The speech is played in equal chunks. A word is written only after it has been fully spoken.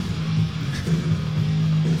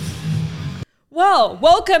Well,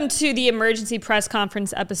 welcome to the emergency press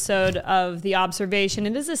conference episode of The Observation.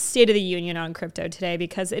 It is a State of the Union on crypto today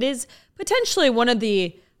because it is potentially one of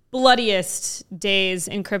the bloodiest days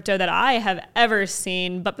in crypto that I have ever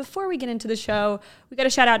seen. But before we get into the show, we got to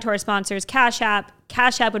shout out to our sponsors, Cash App.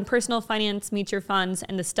 Cash App, when personal finance meets your funds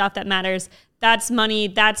and the stuff that matters, that's money,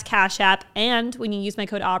 that's Cash App. And when you use my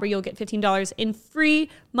code Aubrey, you'll get $15 in free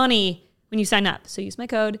money when you sign up. So use my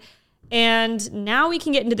code. And now we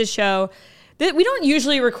can get into the show. We don't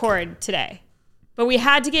usually record today, but we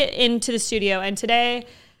had to get into the studio. And today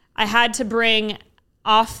I had to bring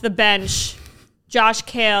off the bench Josh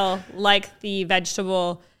Kale, like the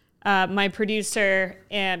vegetable, my producer,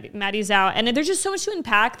 and Maddie's out. And there's just so much to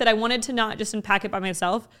unpack that I wanted to not just unpack it by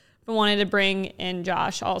myself, but wanted to bring in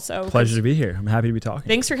Josh also. Pleasure to be here. I'm happy to be talking.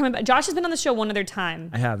 Thanks for coming back. Josh has been on the show one other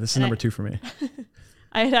time. I have. This is number 2 for me.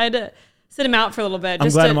 I had to sit him out for a little bit. I'm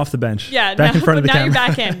glad I'm off the bench. Yeah, back in front of the camera. Now you're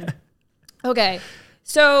back in. Okay,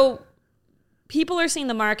 so people are seeing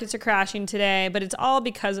the markets are crashing today, but it's all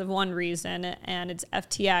because of one reason, and it's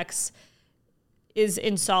FTX is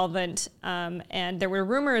insolvent, and there were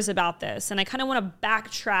rumors about this, and I kind of want to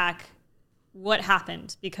backtrack what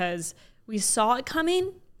happened because we saw it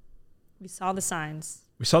coming. We saw the signs.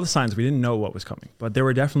 We saw the signs. We didn't know what was coming, but there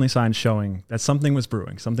were definitely signs showing that something was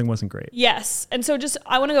brewing. Something wasn't great. Yes, and so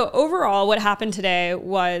I want to go overall. What happened today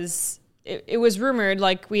was it was rumored,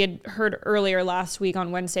 like we had heard earlier last week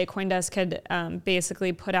on Wednesday, CoinDesk had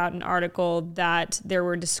basically put out an article that there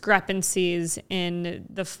were discrepancies in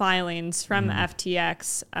the filings from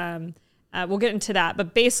FTX. We'll get into that.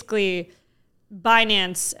 But basically,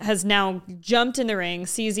 Binance has now jumped in the ring.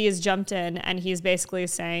 CZ has jumped in, and he's basically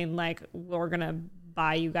saying, like, we're going to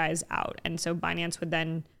buy you guys out. And so Binance would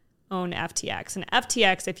then own FTX. And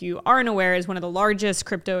FTX, if you aren't aware, is one of the largest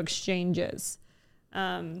crypto exchanges.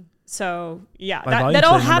 So yeah, that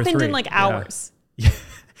all happened in like hours. Yeah.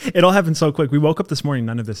 It all happened so quick. We woke up this morning,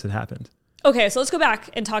 none of this had happened. Okay, so let's go back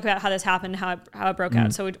and talk about how this happened, how it broke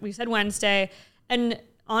out. So we said Wednesday, and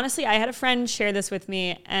honestly, I had a friend share this with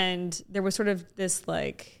me, and there was sort of this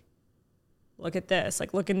like, look at this,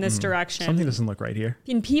 like look in this direction. Something doesn't look right here.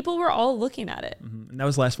 And people were all looking at it. And that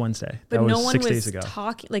was last Wednesday. But that was no one 6 was days ago.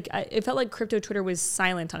 talking. Like it felt like crypto Twitter was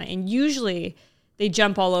silent on it, and usually they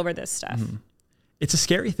jump all over this stuff. It's a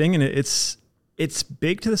scary thing, and it's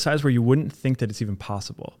big to the size where you wouldn't think that it's even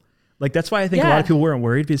possible. Like, that's why I think a lot of people weren't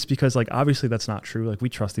worried, because like, obviously that's not true. Like, we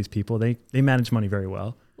trust these people. They manage money very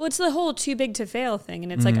well. Well, it's the whole too big to fail thing.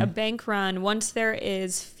 And it's like a bank run. Once there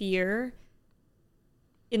is fear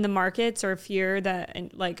in the markets or fear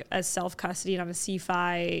that like a self-custody on a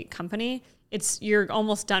CeFi company, you're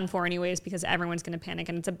almost done for anyways because everyone's going to panic,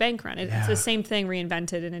 and it's a bank run. It's the same thing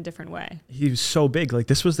reinvented in a different way. He was so big. Like,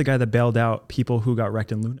 this was the guy that bailed out people who got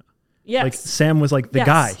wrecked in Luna. Yes. Like, Sam was like the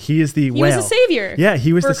guy. He is the whale. He was the savior. Yeah,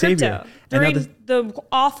 he was the savior. During the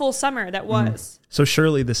awful summer that was. So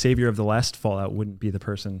surely the savior of the last fallout wouldn't be the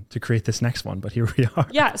person to create this next one, but here we are.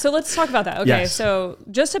 Yeah, so let's talk about that. Okay, so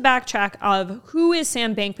just a backtrack of who is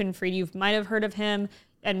Sam Bankman-Fried. You might have heard of him,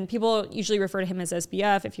 and people usually refer to him as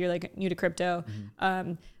SBF if you're like new to crypto.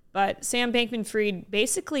 But Sam Bankman-Fried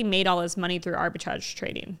basically made all his money through arbitrage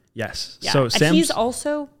trading. Yes. Yeah. So and he's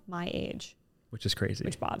also my age. Which is crazy.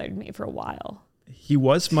 Which bothered me for a while. He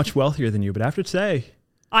was much wealthier than you, but after today...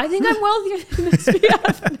 I think I'm wealthier than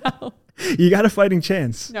SBF now. You got a fighting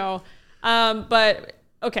chance. No. But,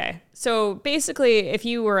 okay. So basically, if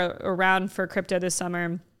you were around for crypto this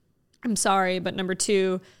summer, I'm sorry, but number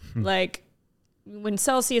 2, like when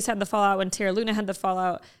Celsius had the fallout, when Terra Luna had the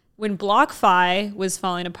fallout, when BlockFi was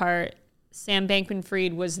falling apart, Sam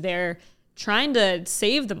Bankman-Fried was there trying to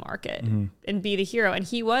save the market and be the hero. And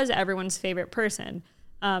he was everyone's favorite person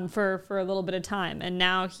for a little bit of time. And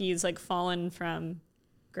now he's like fallen from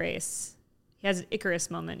grace. He has an Icarus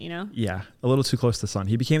moment, you know? Yeah, a little too close to the sun.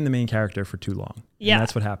 He became the main character for too long. Yeah. And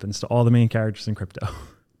that's what happens to all the main characters in crypto.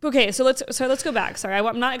 Okay, so let's go back. Sorry,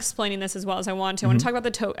 I'm not explaining this as well as I want to. I want to talk about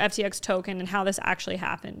the FTX token and how this actually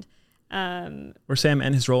happened. Or Sam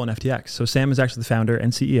and his role in FTX. So Sam is actually the founder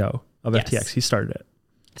and CEO of FTX. He started it.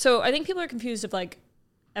 So I think people are confused of like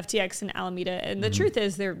FTX and Alameda, and the truth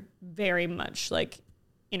is they're very much like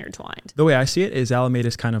intertwined. The way I see it is Alameda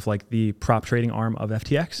is kind of like the prop trading arm of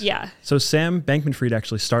FTX. Yeah. So Sam Bankman-Fried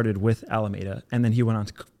actually started with Alameda, and then he went on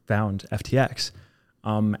to found FTX.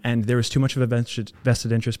 And there was too much of a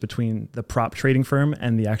vested interest between the prop trading firm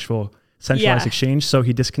and the actual centralized exchange. So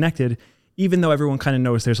he disconnected, even though everyone kind of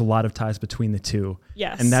knows there's a lot of ties between the two.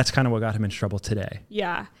 Yes. And that's kind of what got him in trouble today.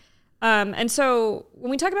 Yeah. And so when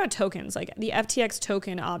we talk about tokens, like the FTX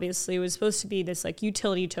token obviously was supposed to be this like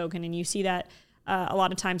utility token, and you see that a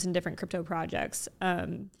lot of times in different crypto projects.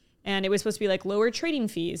 And it was supposed to be like lower trading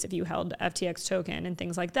fees if you held FTX token and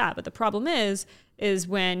things like that. But the problem is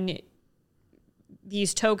when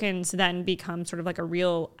these tokens then become sort of like a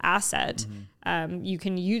real asset, you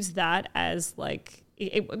can use that as like,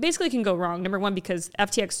 it basically can go wrong. Number one, because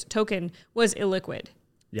FTX token was illiquid.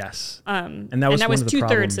 Yes. And that was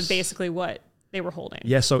 2/3 of basically what they were holding.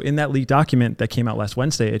 Yeah. So in that leaked document that came out last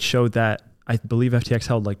Wednesday, it showed that I believe FTX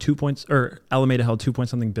held like Alameda held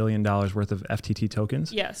 $2 billion worth of FTT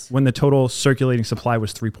tokens. Yes. When the total circulating supply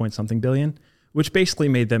was $3 billion, which basically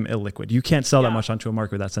made them illiquid. You can't sell that much onto a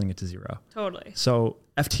market without sending it to zero. Totally. So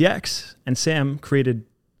FTX and Sam created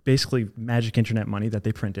basically magic internet money that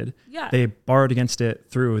they printed. Yeah. They borrowed against it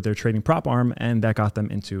through their trading prop arm, and that got them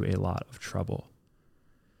into a lot of trouble.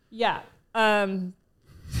 Yeah.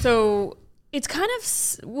 So it's kind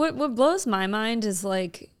of what blows my mind is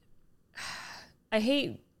like, I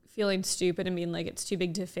hate feeling stupid and being like it's too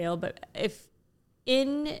big to fail, but if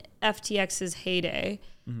in FTX's heyday,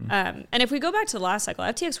 and if we go back to the last cycle,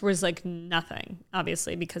 FTX was like nothing,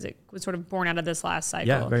 obviously, because it was sort of born out of this last cycle.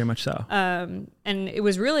 Yeah, very much so. And it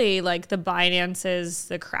was really like the Binances,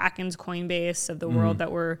 the Krakens, Coinbase of the world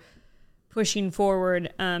that were pushing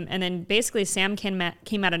forward. And then basically Sam came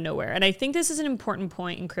out of nowhere. And I think this is an important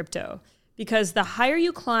point in crypto because the higher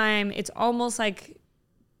you climb, it's almost like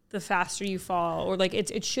the faster you fall, or like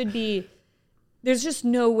it should be. There's just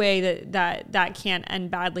no way that can't end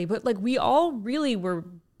badly. But like we all really were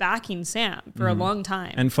backing Sam for a long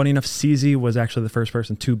time. And funny enough, CZ was actually the first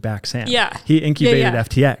person to back Sam. Yeah. He incubated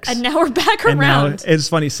FTX. And now we're back and around. Now it's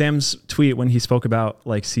funny, Sam's tweet when he spoke about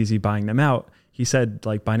like CZ buying them out, he said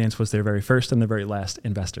like Binance was their very first and the very last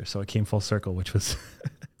investor. So it came full circle, which was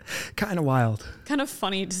kind of wild. Kind of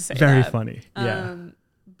funny to say Very that. funny. Yeah.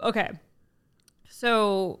 Okay.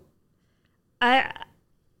 So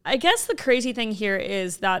I guess the crazy thing here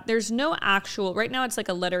is that there's no actual, right now it's like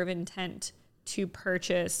a letter of intent to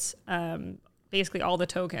purchase basically all the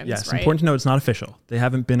tokens. Yes, right? Important to note it's not official. They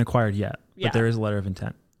haven't been acquired yet, but there is a letter of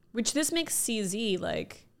intent. Which this makes CZ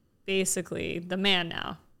like basically the man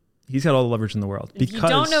now. He's got all the leverage in the world. If you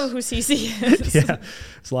don't know who CZ is. Yeah,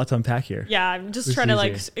 there's a lot to unpack here. Yeah, I'm just trying to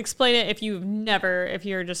like explain it if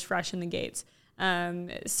you're just fresh in the gates.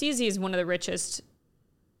 CZ is one of the richest,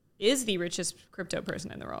 is the richest crypto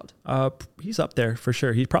person in the world. He's up there for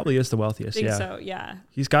sure. He probably is the wealthiest. I think so, yeah.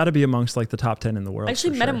 He's got to be amongst like the top 10 in the world. I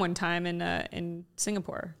actually met him one time in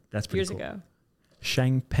Singapore. That's pretty years cool. ago.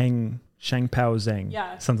 Shangpao Zheng.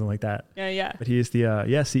 Yeah. Something like that. Yeah. But he is the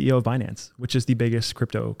CEO of Binance, which is the biggest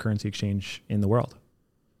cryptocurrency exchange in the world.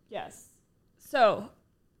 Yes. So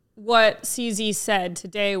what CZ said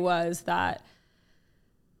today was that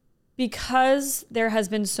because there has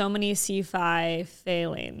been so many CeFi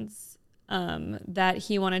failings, that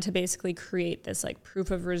he wanted to basically create this like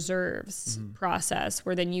proof of reserves process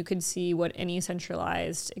where then you could see what any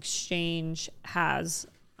centralized exchange has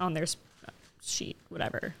on their sheet,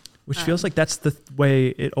 whatever. Which feels like that's the way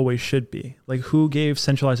it always should be. Like who gave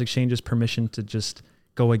centralized exchanges permission to just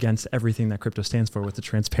go against everything that crypto stands for with the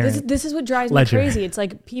transparent This is what drives ledger. me crazy. It's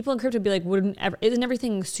like people in crypto be like, isn't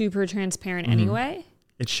everything super transparent anyway?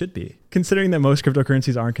 It should be. Considering that most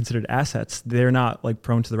cryptocurrencies aren't considered assets, they're not like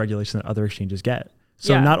prone to the regulation that other exchanges get.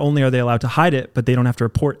 So not only are they allowed to hide it, but they don't have to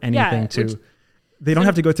report anything they don't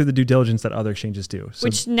have to go through the due diligence that other exchanges do. So,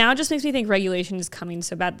 which now just makes me think regulation is coming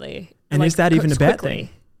so badly. And like, is that even a bad thing?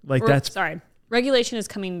 Like regulation is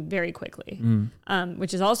coming very quickly,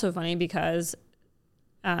 which is also funny because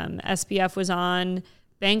SBF was on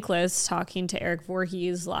Bankless talking to Eric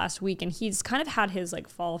Voorhees last week, and he's kind of had his like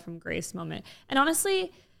fall from grace moment. And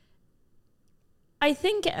honestly, I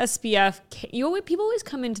think SBF, people always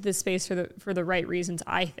come into this space for the right reasons,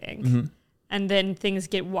 I think, and then things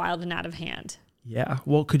get wild and out of hand. Yeah.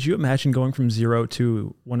 Well, could you imagine going from zero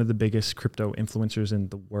to one of the biggest crypto influencers in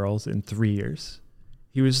the world in 3 years?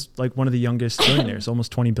 He was like one of the youngest billionaires,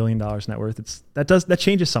 almost $20 billion net worth. That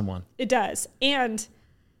changes someone. It does. And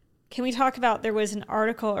can we talk about, there was an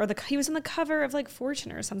article, or he was on the cover of like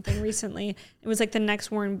Fortune or something recently. It was like the next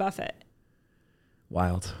Warren Buffett.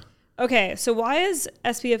 Wild. Okay, so why is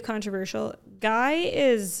SBF controversial? Guy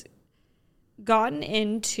is gotten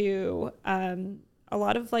into a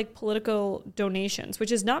lot of like political donations,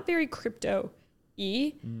 which is not very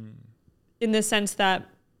crypto-y in the sense that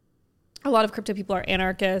a lot of crypto people are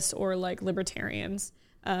anarchists or like libertarians,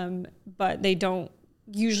 but they don't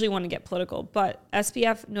usually want to get political. But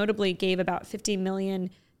SBF notably gave about $50 million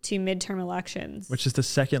to midterm elections, which is the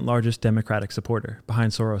second largest Democratic supporter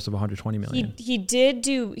behind Soros of $120 million. He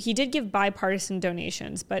did give bipartisan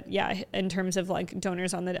donations, but yeah, in terms of like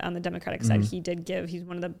donors on the Democratic side, he's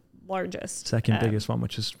one of the largest, second biggest one,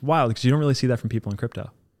 which is wild because you don't really see that from people in crypto.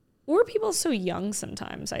 people so young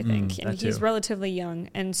sometimes, I think. And he's too. relatively young.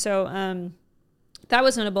 And so that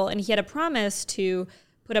was notable. And he had a promise to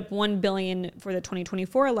put up $1 billion for the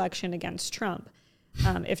 2024 election against Trump,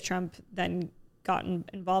 if Trump then got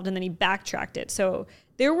involved, and then he backtracked it. So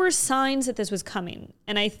there were signs that this was coming.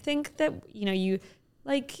 And I think that, you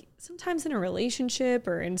like sometimes in a relationship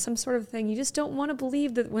or in some sort of thing, you just don't want to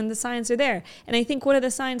believe that when the signs are there. And I think one of the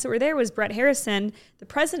signs that were there was Brett Harrison, the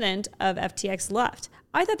president of FTX, left.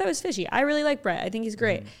 I thought that was fishy. I really like Brett. I think he's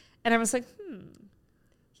great. And I was like,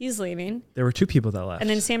 he's leaving. There were two people that left. And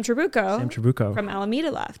then Sam Trabucco from Alameda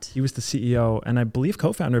left. He was the CEO and I believe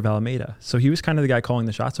co-founder of Alameda. So he was kind of the guy calling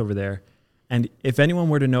the shots over there. And if anyone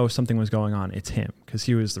were to know something was going on, it's him, because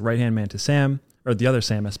he was the right-hand man to Sam, or the other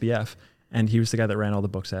Sam, SBF. And he was the guy that ran all the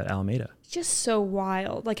books at Alameda. Just so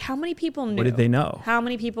wild. Like, how many people knew? What did they know? How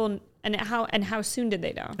many people, and how soon did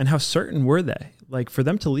they know? And how certain were they? Like, for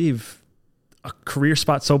them to leave a career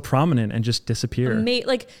spot so prominent and just disappear.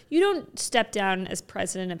 Like, you don't step down as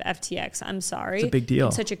president of FTX. I'm sorry. It's a big deal.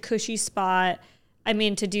 It's such a cushy spot. I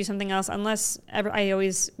mean, to do something else, unless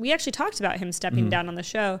we actually talked about him stepping down on the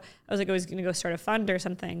show. I was like, I was going to go start a fund or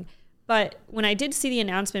something. But when I did see the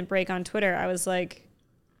announcement break on Twitter, I was like,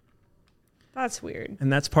 that's weird.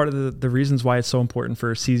 And that's part of the reasons why it's so important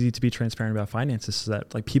for CZ to be transparent about finances, so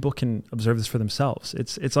that like people can observe this for themselves.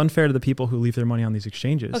 It's unfair to the people who leave their money on these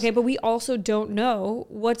exchanges. Okay, but we also don't know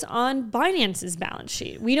what's on Binance's balance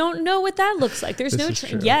sheet. We don't know what that looks like. There's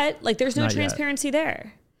there's no transparency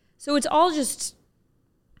there. So it's all just,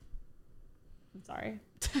 I'm sorry.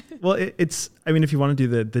 Well, I mean, if you want to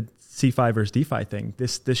do the C5 versus DeFi thing,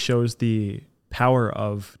 this shows the power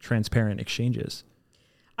of transparent exchanges.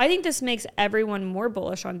 I think this makes everyone more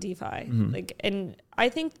bullish on DeFi. And I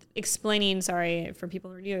think explaining, for people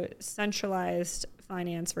who are new, centralized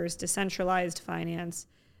finance versus decentralized finance.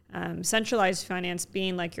 Centralized finance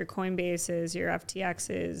being like your Coinbases, your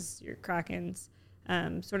FTXs, your Krakens,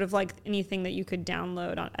 sort of like anything that you could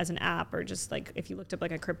download as an app, or just like if you looked up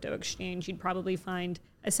like a crypto exchange, you'd probably find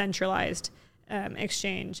a centralized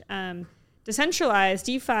exchange. Decentralized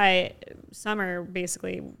DeFi, summer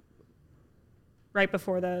basically, right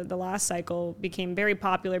before the last cycle, became very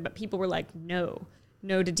popular, but people were like, no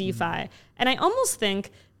to DeFi. And I almost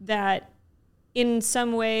think that in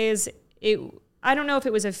some ways, I don't know if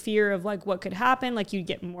it was a fear of like what could happen, like you'd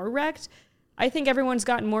get more wrecked. I think everyone's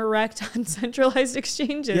gotten more wrecked on centralized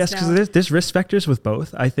exchanges. Yes, because there's risk vectors with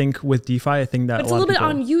both. I think with DeFi, I think that but it's a little bit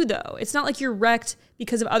on you though. It's not like you're wrecked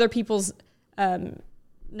because of other people's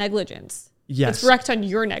negligence. Yes. It's wrecked on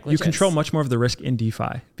your negligence. You control much more of the risk in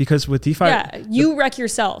DeFi, because with DeFi... Yeah, you wreck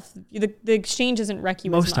yourself. The exchange doesn't wreck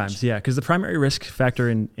you as much. Most times, yeah, because the primary risk factor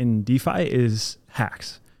in DeFi is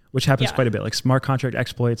hacks, which happens quite a bit, like smart contract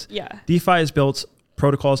exploits. Yeah. DeFi has built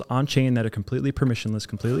protocols on-chain that are completely permissionless,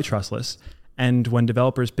 completely trustless, and when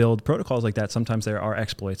developers build protocols like that, sometimes there are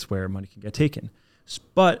exploits where money can get taken.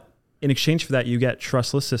 But in exchange for that, you get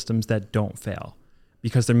trustless systems that don't fail,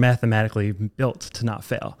 because they're mathematically built to not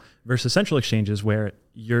fail, versus central exchanges where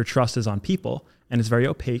your trust is on people and it's very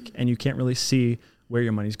opaque and you can't really see where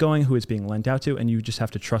your money's going, who it's being lent out to, and you just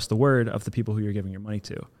have to trust the word of the people who you're giving your money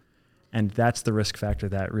to. And that's the risk factor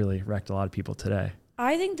that really wrecked a lot of people today.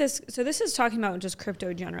 I think this is talking about just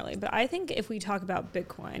crypto generally, but I think if we talk about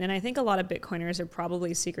Bitcoin, and I think a lot of Bitcoiners are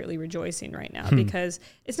probably secretly rejoicing right now, because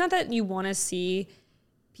it's not that you want to see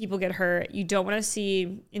people get hurt. You don't want to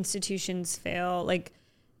see institutions fail. Like,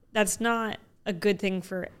 that's not a good thing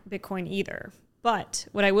for Bitcoin either. But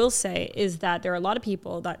what I will say is that there are a lot of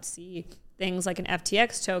people that see things like an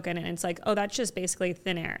FTX token and it's like, oh, that's just basically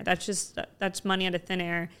thin air. That's money out of thin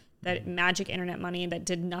air, that magic internet money that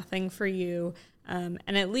did nothing for you. And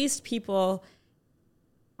at least people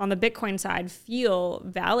on the Bitcoin side feel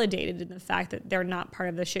validated in the fact that they're not part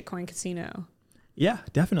of the shitcoin casino. Yeah,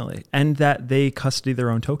 definitely. And that they custody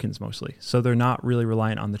their own tokens mostly. So they're not really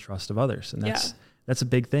reliant on the trust of others. And that's a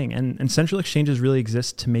big thing. And central exchanges really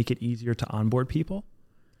exist to make it easier to onboard people,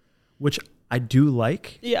 which I do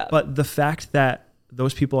like. Yeah. But the fact that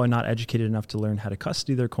those people are not educated enough to learn how to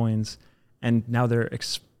custody their coins, and now they're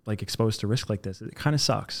exposed to risk like this, it kind of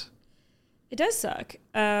sucks. It does suck.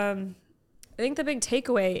 I think the big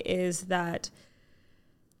takeaway is that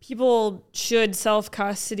people should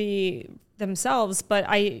self-custody themselves, but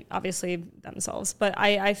I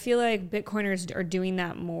feel like Bitcoiners are doing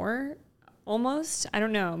that more almost. I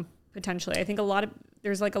don't know, potentially. I think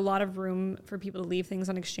there's like a lot of room for people to leave things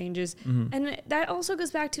on exchanges. And that also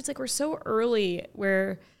goes back to, it's like we're so early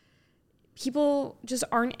where people just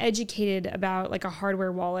aren't educated about like a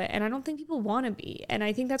hardware wallet, and I don't think people want to be. And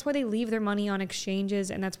I think that's why they leave their money on exchanges,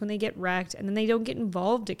 and that's when they get wrecked, and then they don't get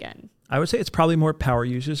involved again. I would say it's probably more power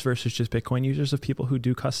users versus just Bitcoin users of people who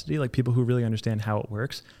do custody, like people who really understand how it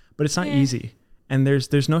works. But it's not easy. And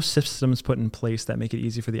there's no systems put in place that make it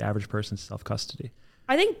easy for the average person to self-custody.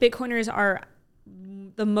 I think Bitcoiners are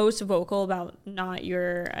the most vocal about not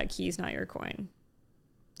your keys, not your coin.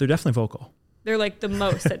 They're definitely vocal. They're like the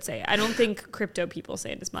most that say it. I don't think crypto people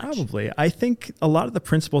say it as much. Probably. I think a lot of the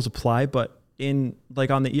principles apply, but in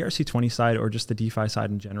like on the ERC20 side or just the DeFi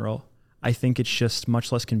side in general, I think it's just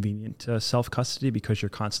much less convenient to self-custody because you're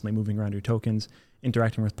constantly moving around your tokens,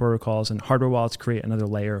 interacting with protocols, and hardware wallets create another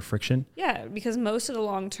layer of friction. Yeah, because most of the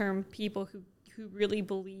long-term people who really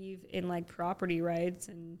believe in like property rights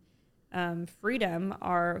and freedom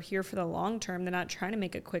are here for the long term. They're not trying to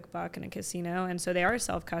make a quick buck in a casino. And so they are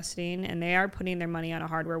self-custodying and they are putting their money on a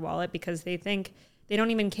hardware wallet because they think they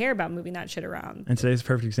don't even care about moving that shit around. And today's a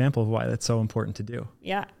perfect example of why that's so important to do.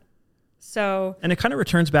 Yeah. So, and it kind of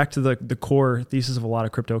returns back to the core thesis of a lot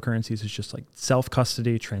of cryptocurrencies is just like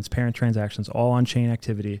self-custody, transparent transactions, all on-chain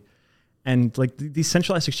activity. And like these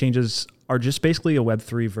centralized exchanges are just basically a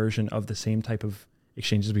Web3 version of the same type of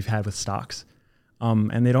exchanges we've had with stocks.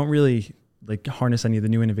 And they don't really like harness any of the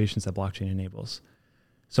new innovations that blockchain enables.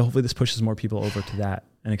 So hopefully this pushes more people over to that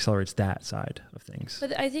and accelerates that side of things.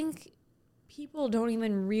 But I think people don't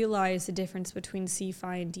even realize the difference between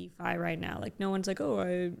CeFi and DeFi right now. Like no one's like,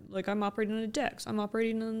 oh, I'm operating on a DEX. I'm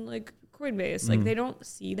operating on like Coinbase. Like they don't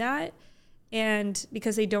see that. And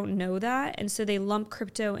because they don't know that. And so they lump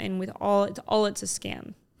crypto in with it's a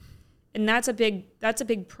scam. And that's a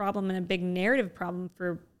big problem and a big narrative problem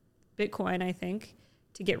for Bitcoin, I think,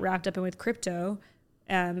 to get wrapped up in with crypto.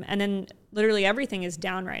 And then literally everything is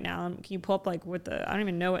down right now. Can you pull up like I don't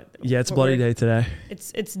even know what. Yeah, it's a bloody day today.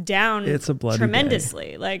 It's down. It's a bloody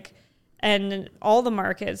tremendously. Day. Like, and all the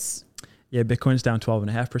markets. Yeah, Bitcoin's down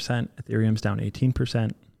 12.5%. Ethereum's down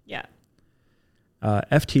 18%. Yeah.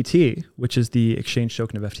 FTT, which is the exchange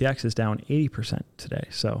token of FTX, is down 80% today.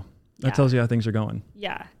 So that tells you how things are going.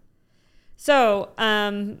 Yeah. So,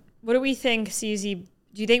 what do we think, CZ?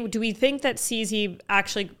 Do we think that CZ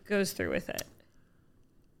actually goes through with it?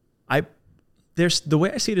 The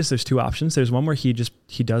way I see it is there's two options. There's one where he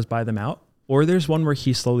does buy them out, or there's one where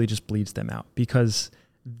he slowly just bleeds them out because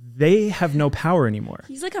they have no power anymore.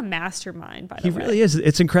 He's like a mastermind, by the way. He really is.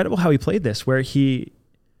 It's incredible how he played this,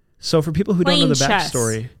 so for people who don't know the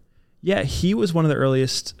backstory, he was one of the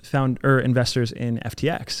earliest investors in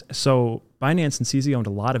FTX. So Binance and CZ owned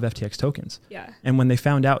a lot of FTX tokens. Yeah. And when they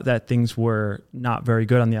found out that things were not very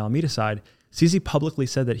good on the Alameda side, CZ publicly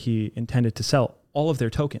said that he intended to sell all of their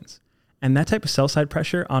tokens. And that type of sell side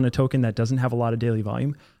pressure on a token that doesn't have a lot of daily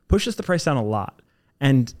volume pushes the price down a lot.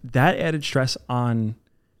 And that added stress on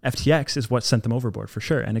FTX is what sent them overboard for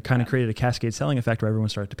sure. And it kind of created a cascade selling effect where everyone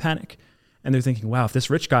started to panic. And they're thinking, wow, if this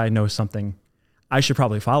rich guy knows something, I should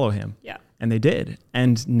probably follow him. Yeah. And they did.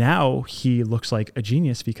 And now he looks like a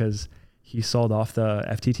genius because he sold off the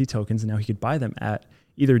FTT tokens and now he could buy them at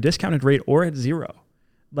either a discounted rate or at zero.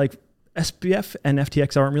 Like SBF and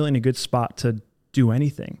FTX aren't really in a good spot to do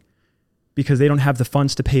anything because they don't have the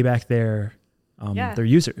funds to pay back their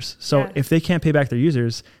users. So if they can't pay back their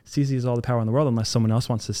users, CZ has all the power in the world unless someone else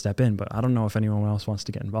wants to step in. But I don't know if anyone else wants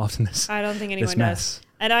to get involved in this. I don't think anyone does.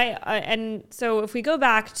 And and so if we go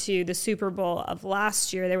back to the Super Bowl of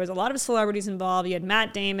last year, there was a lot of celebrities involved. You had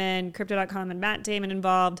Matt Damon, Crypto.com and Matt Damon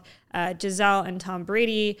involved. Giselle and Tom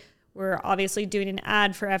Brady were obviously doing an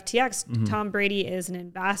ad for FTX. Mm-hmm. Tom Brady is an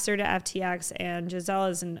ambassador to FTX and Giselle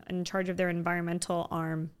is in charge of their environmental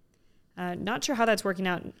arm. Not sure how that's working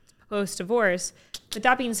out post-divorce. But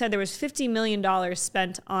that being said, there was $50 million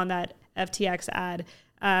spent on that FTX ad.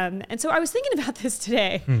 And so I was thinking about this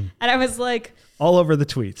today, and I was like... all over the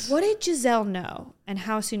tweets. What did Giselle know, and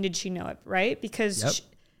how soon did she know it, right? Because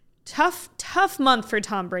tough month for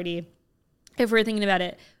Tom Brady, if we're thinking about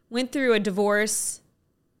it. Went through a divorce,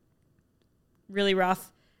 really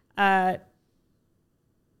rough. Lost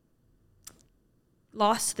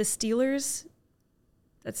to the Steelers.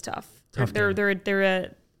 That's tough.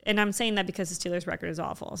 They're and I'm saying that because the Steelers' record is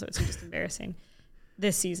awful, so it's just embarrassing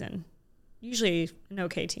this season. Usually an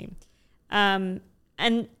okay team. And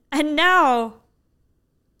now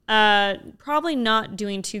probably not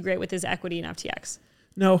doing too great with his equity in FTX.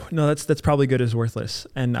 No, that's probably good as worthless.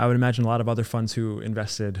 And I would imagine a lot of other funds who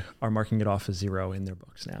invested are marking it off as zero in their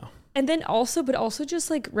books now. And then also just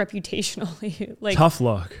like reputationally, like tough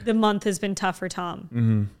luck. The month has been tough for Tom.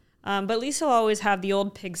 Mm-hmm. But at least he'll always have the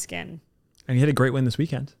old pigskin. And he had a great win this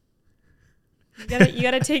weekend. You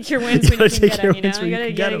gotta take your wins when you can get them. You know,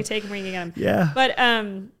 you gotta take them when you can get them. Yeah. But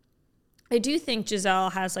I do think Giselle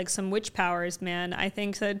has like some witch powers, man. I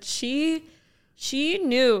think that she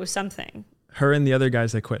knew something her and the other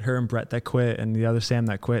guys that quit, her and Brett that quit, and the other Sam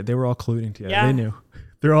that quit, they were all colluding together. Yeah. They knew.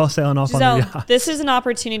 They're all sailing off Giselle, on the yacht. this is an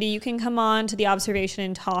opportunity. You can come on to the observation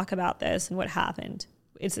and talk about this and what happened.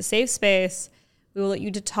 It's a safe space. We will let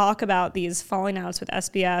you to talk about these falling outs with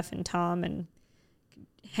SBF and Tom and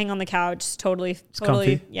hang on the couch. Totally.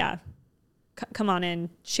 Comfy. Yeah. Come on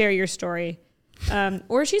in, share your story.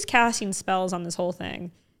 Or she's casting spells on this whole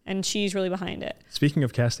thing and she's really behind it. Speaking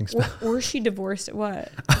of casting spells. Or she divorced.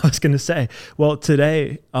 What? I was going to say, well,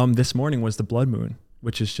 today, this morning was the blood moon,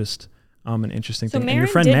 which is just an interesting thing. And your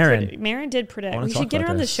friend Marin did predict. We should get her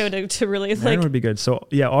on the show to really Marin would be good. So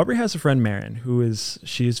yeah, Aubrey has a friend, Marin,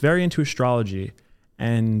 she is very into astrology.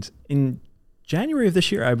 And in January of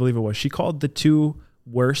this year, I believe it was, she called the 2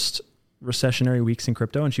 worst recessionary weeks in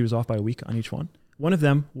crypto, and she was off by a week on each one. One of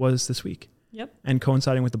them was this week. Yep. And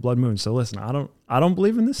coinciding with the blood moon. So listen, I don't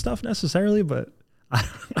believe in this stuff necessarily, but I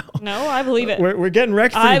don't know. No, I believe it. We're getting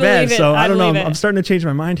wrecked pretty bad. So I don't know. I'm starting to change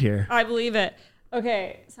my mind here. I believe it.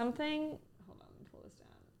 Okay. Hold on, let me pull this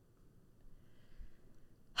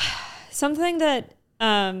down. Something that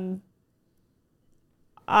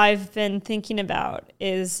I've been thinking about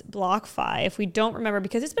is BlockFi. If we don't remember,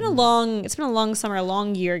 because it's been a long summer, a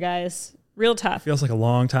long year, guys. Real tough. Feels like a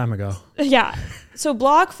long time ago. Yeah. So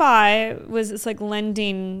BlockFi was this like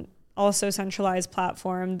lending, also centralized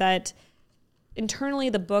platform that internally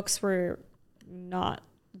the books were not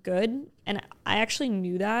good. And I actually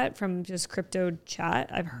knew that from just crypto chat.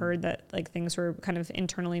 I've heard that like things were kind of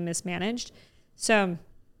internally mismanaged. So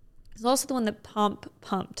it's also the one that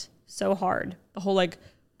pumped so hard. The whole like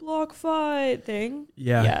BlockFi thing.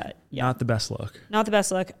 Yeah. Not the best look. Not the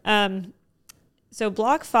best look. So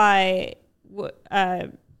BlockFi,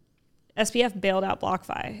 SBF bailed out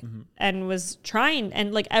BlockFi and was trying,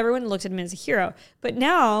 and like everyone looked at him as a hero. But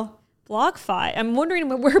now BlockFi, I'm wondering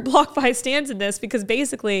where BlockFi stands in this, because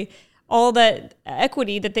basically all that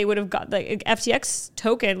equity that they would have got, like FTX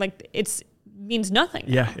token, like it's means nothing.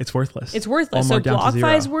 Yeah, it's worthless. It's worthless. So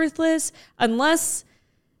BlockFi is worthless unless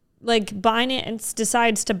like Binance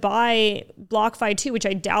decides to buy BlockFi too, which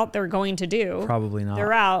I doubt they're going to do. Probably not.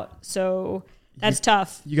 They're out. So that's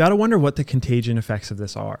tough. You got to wonder what the contagion effects of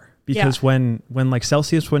this are. Because when like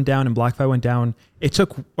Celsius went down and BlockFi went down, it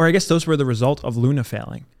took, or I guess those were the result of Luna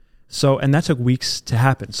failing. So, and that took weeks to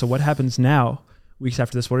happen. So what happens now, weeks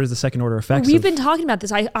after this? What is the second order effects? We've been talking about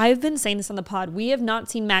this. I've been saying this on the pod. We have not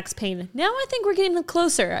seen Max Payne. Now I think we're getting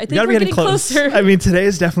closer. I think we're getting closer. I mean, today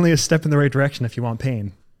is definitely a step in the right direction if you want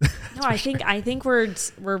Payne. No, I think we're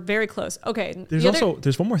very close. Okay.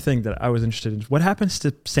 There's one more thing that I was interested in. What happens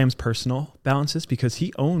to Sam's personal balances? Because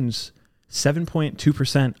he owns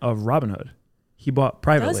 7.2% of Robinhood. He bought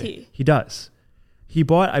privately. Does he? He does. He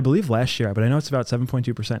bought, I believe, last year, but I know it's about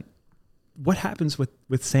 7.2%. What happens with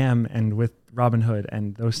Sam and with Robinhood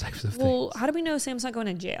and those types of things? Well, how do we know Sam's not going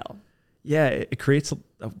to jail? Yeah, it creates.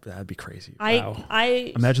 That'd be crazy. Wow.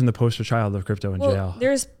 I imagine the poster child of crypto in jail.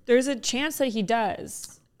 There's a chance that he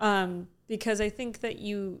does, because I think that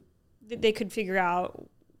they could figure out,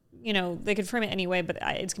 they could frame it anyway, but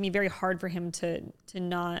it's gonna be very hard for him to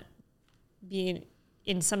not be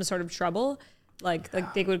in some sort of trouble. Like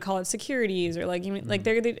they would call it securities, or like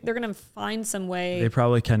they're gonna find some way. They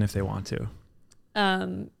probably can if they want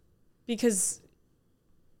to. Because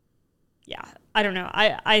I don't know.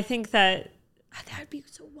 I think that would be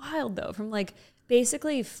so wild though, from like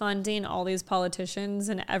basically funding all these politicians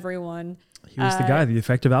and everyone. He was the guy, the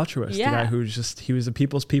effective altruist, the guy who he was a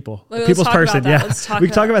people's people, a Let's people's talk person. about that. We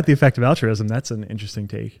can talk about the effective altruism. That's an interesting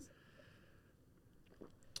take.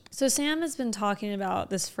 So Sam has been talking about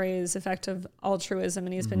this phrase, effective altruism,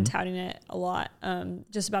 and he's been touting it a lot,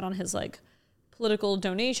 just about on his like political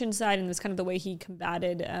donation side, and it's kind of the way he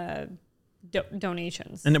combated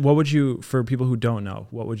donations. And what would you, for people who don't know,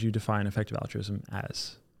 what would you define effective altruism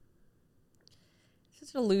as? It's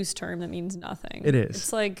just a loose term that means nothing. It is.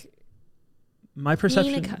 It's like, my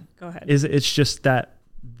perception go ahead. is it's just that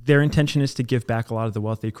their intention is to give back a lot of the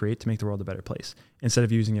wealth they create to make the world a better place, instead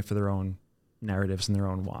of using it for their own narratives and their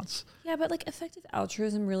own wants. Yeah, but like effective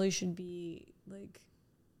altruism really should be like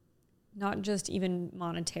not just even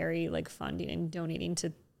monetary, like funding and donating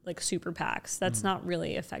to like super PACs. That's not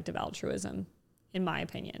really effective altruism, in my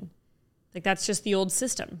opinion. Like that's just the old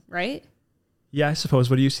system, right? Yeah, I suppose.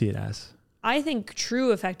 What do you see it as? I think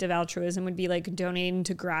true effective altruism would be like donating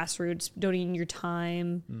to grassroots, donating your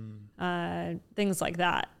time, things like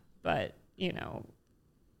that. But,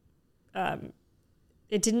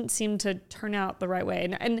 it didn't seem to turn out the right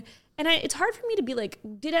way. And it's hard for me to be like,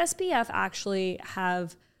 did SBF actually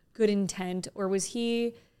have good intent, or was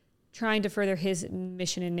he trying to further his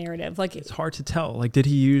mission and narrative? Like, it's hard to tell. Like, did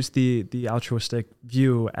he use the altruistic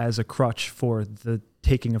view as a crutch for the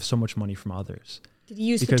taking of so much money from others? Did he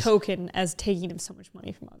use the token as taking of so much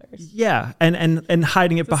money from others? Yeah, and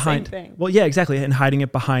hiding it behind. Same thing. Well, yeah, exactly, and hiding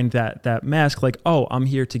it behind that mask. Like, oh, I'm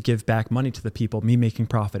here to give back money to the people. Me making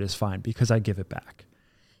profit is fine because I give it back.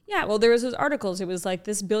 Yeah, well, there was those articles. It was like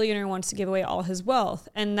this billionaire wants to give away all his wealth,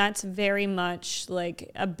 and that's very much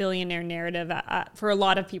like a billionaire narrative for a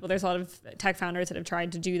lot of people. There's a lot of tech founders that have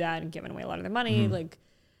tried to do that and given away a lot of their money. Like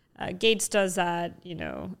Gates does that, you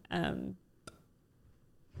know.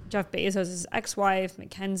 Jeff Bezos' ex-wife,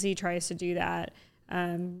 Mackenzie, tries to do that.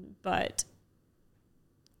 But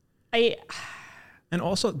and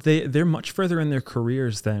also they're much further in their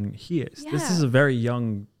careers than he is. Yeah. This is a very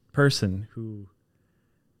young person who,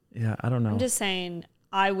 yeah, I don't know. I'm just saying,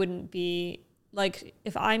 I wouldn't be like,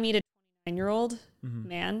 if I meet a 29-year-old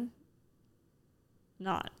man,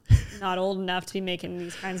 not old enough to be making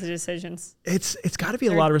these kinds of decisions. It's got to be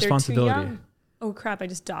a lot of responsibility. Too young. Oh crap! I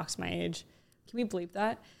just doxed my age. Can we bleep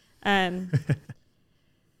that?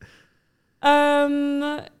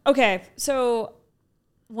 Okay, so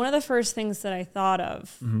one of the first things that I thought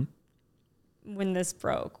of when this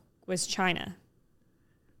broke was China.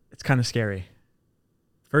 It's kind of scary.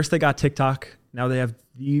 First they got TikTok. Now they have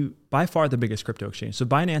by far the biggest crypto exchange. So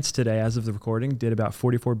Binance today, as of the recording, did about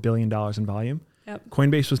 $44 billion in volume. Yep.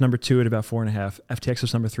 Coinbase was number 2 at about 4.5. FTX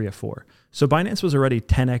was number 3 at 4. So Binance was already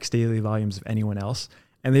 10x daily volumes of anyone else,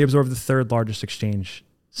 and they absorbed the 3rd largest exchange.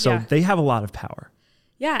 So they have a lot of power.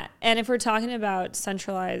 Yeah. And if we're talking about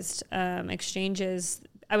centralized exchanges,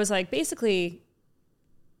 I was like, basically,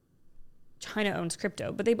 China owns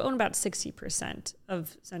crypto, but they own about 60%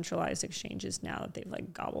 of centralized exchanges now that they've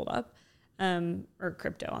like gobbled up, or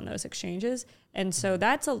crypto on those exchanges. And so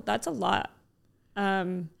that's a lot.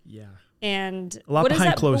 Yeah. And a lot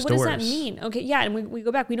behind closed doors. What does that mean? Okay. Yeah. And we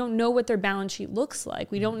go back, we don't know what their balance sheet looks like.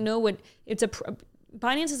 We don't know what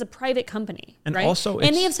Binance is a private company, and right? Also,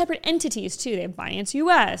 and they have separate entities too. They have Binance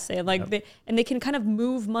US. They have and they can kind of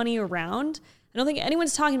move money around. I don't think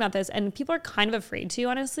anyone's talking about this, and people are kind of afraid to,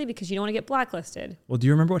 honestly, because you don't want to get blacklisted. Well, do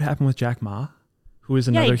you remember what happened with Jack Ma, who is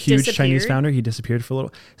another huge Chinese founder? He disappeared for a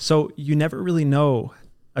little. So you never really know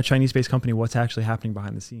a Chinese-based company what's actually happening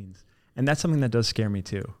behind the scenes, and that's something that does scare me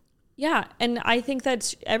too. Yeah, and I think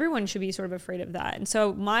that everyone should be sort of afraid of that. And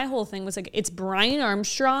so my whole thing was like, it's Brian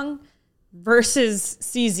Armstrong versus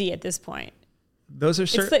CZ at this point. Those are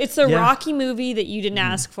it's the Rocky movie that you didn't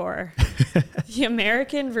ask for. The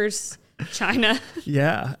American versus China.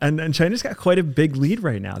 Yeah, and China's got quite a big lead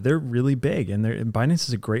right now. They're really big, and Binance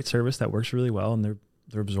is a great service that works really well, and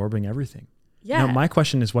they're absorbing everything. Yeah. Now, my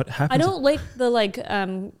question is, what happens? I don't like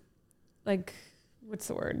the what's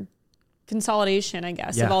the word? Consolidation, I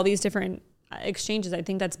guess, of all these different exchanges. I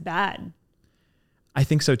think that's bad. I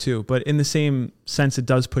think so too, but in the same sense, it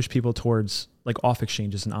does push people towards like off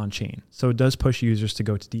exchanges and on chain. So it does push users to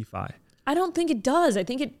go to DeFi. I don't think it does. I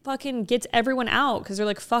think it fucking gets everyone out because they're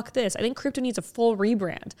like, fuck this. I think crypto needs a full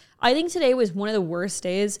rebrand. I think today was one of the worst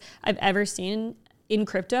days I've ever seen in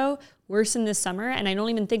crypto, worse than this summer. And I don't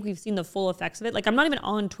even think we've seen the full effects of it. Like, I'm not even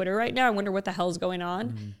on Twitter right now. I wonder what the hell's going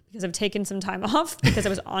on because I've taken some time off because I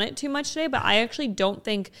was on it too much today. But I actually don't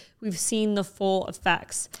think we've seen the full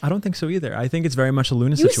effects. I don't think so either. I think it's very much a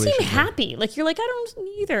Luna situation. You seem happy. Like, you're like, I don't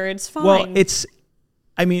either. It's fine. Well,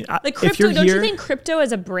 I mean, like crypto, don't you think crypto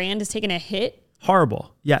as a brand has taken a hit?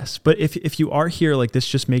 Horrible. Yes. But if you are here, like, this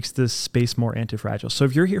just makes this space more anti-fragile. So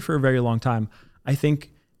if you're here for a very long time, I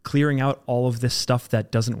think clearing out all of this stuff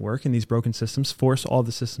that doesn't work in these broken systems force all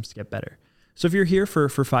the systems to get better. So if you're here for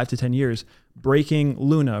 5 to 10 years, breaking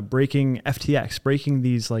Luna, breaking FTX, breaking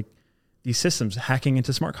these systems, hacking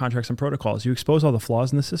into smart contracts and protocols, you expose all the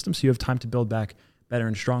flaws in the system so you have time to build back better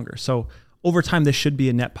and stronger. So over time, this should be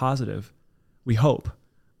a net positive, we hope.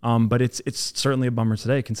 But it's certainly a bummer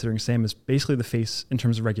today, considering Sam is basically the face in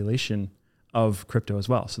terms of regulation of crypto as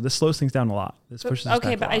well. So this slows things down a lot. This pushes us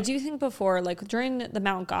back a lot. I do think before, like during the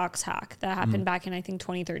Mt. Gox hack that happened back in, I think,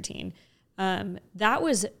 2013, that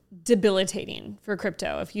was debilitating for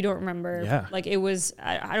crypto. If you don't remember, like it was,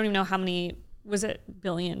 I don't even know how many, was it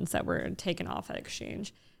billions that were taken off that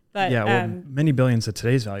exchange? But many billions at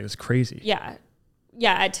today's value is crazy. Yeah.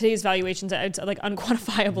 At today's valuations, it's like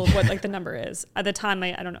unquantifiable what like the number is. At the time,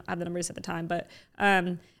 I don't know, I have the numbers at the time, but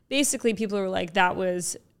basically people were like, that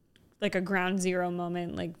was like a ground zero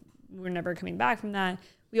moment. Like, we're never coming back from that.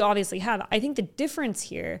 We obviously have. I think the difference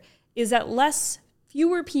here is that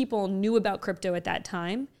fewer people knew about crypto at that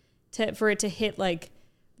time for it to hit, like,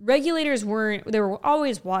 regulators they were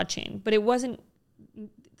always watching, but it wasn't,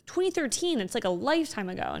 2013. It's like a lifetime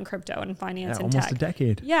ago in crypto and finance and almost tech. a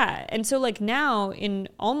decade. Yeah. And so like now in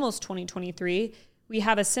almost 2023, we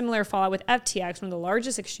have a similar fallout with FTX, one of the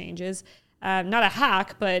largest exchanges, not a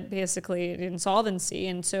hack, but basically insolvency.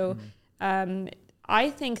 And so I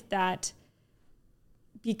think that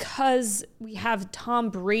because we have Tom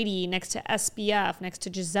Brady next to SBF, next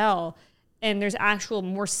to Giselle, and there's actual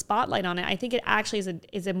more spotlight on it, I think it actually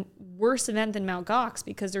is a worse event than Mt. Gox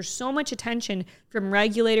because there's so much attention from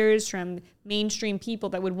regulators, from mainstream people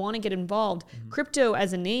that would want to get involved. Crypto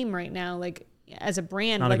as a name right now, like as a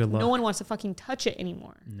brand, like no one wants to fucking touch it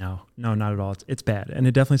anymore. No, not at all. It's bad. And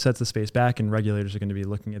it definitely sets the space back, and regulators are going to be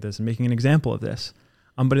looking at this and making an example of this.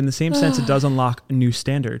 But in the same sense, it does unlock a new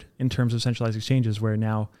standard in terms of centralized exchanges where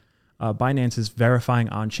now Binance is verifying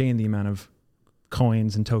on-chain the amount of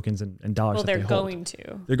coins and tokens and dollars that they hold.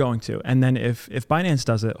 They're going to. And then if Binance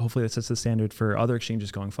does it, hopefully that sets the standard for other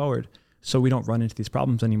exchanges going forward so we don't run into these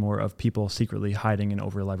problems anymore of people secretly hiding and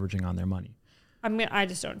over-leveraging on their money. I mean, I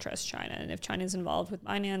just don't trust China. And if China's involved with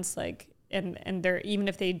Binance, like, and they're, even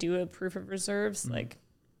if they do a proof of reserves, like.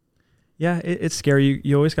 Yeah, it's scary.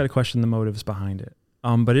 You always got to question the motives behind it.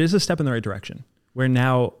 But it is a step in the right direction where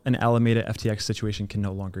now an Alameda FTX situation can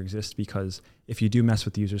no longer exist because if you do mess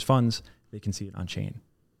with the user's funds, they can see it on chain.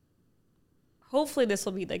 Hopefully this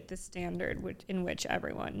will be like the standard in which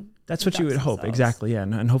everyone. That's what you would hope. Exactly. Yeah.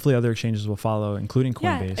 And hopefully other exchanges will follow, including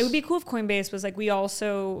Coinbase. Yeah, it would be cool if Coinbase was like, we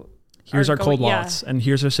also. Here's our cold wallets and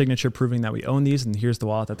here's our signature proving that we own these. And here's the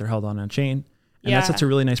wallet that they're held on chain. And that sets a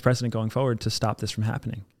really nice precedent going forward to stop this from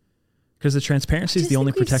happening. Because the transparency is the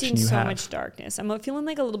only protection you have. So much darkness. I'm feeling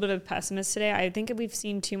like a little bit of a pessimist today. I think we've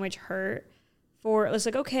seen too much hurt it's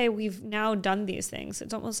like, okay, we've now done these things.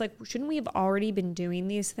 It's almost like, shouldn't we have already been doing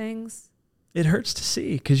these things? It hurts to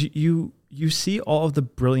see because you see all of the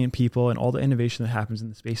brilliant people and all the innovation that happens in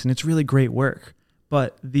the space, and it's really great work.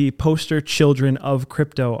 But the poster children of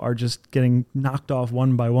crypto are just getting knocked off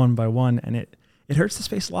one by one, and it hurts the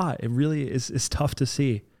space a lot. It really is tough to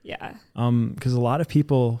see. Yeah. Because a lot of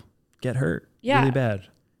people get hurt really bad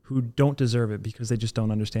who don't deserve it because they just don't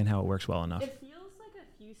understand how it works well enough. It feels like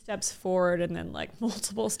a few steps forward and then like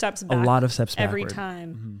multiple steps back. A lot of steps every backward.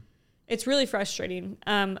 time. Mm-hmm. It's really frustrating.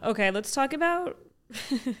 Okay, let's talk about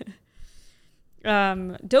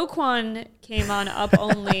Do came on Up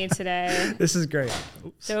Only today. This is great.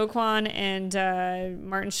 Oops. Do and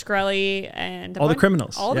Martin Shkreli and all the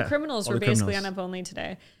criminals. All the criminals were basically on Up Only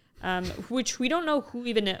today, which we don't know who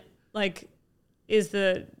even like is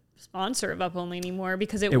the sponsor of Up Only anymore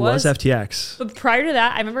because it was FTX. But prior to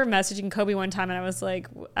that, I remember messaging Kobe one time and I was like,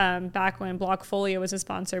 back when Blockfolio was a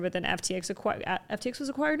sponsor, but then FTX was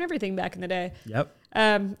acquired and everything back in the day. Yep.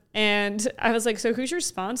 And I was like, so who's your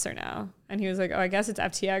sponsor now? And he was like, oh, I guess it's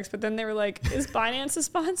FTX. But then they were like, is Binance a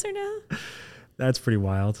sponsor now? That's pretty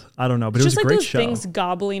wild. I don't know, but it was a great show. Just like those things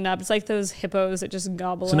gobbling up. It's like those hippos that just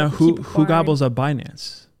gobble up. So now who gobbles up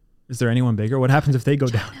Binance? Is there anyone bigger? What happens if they go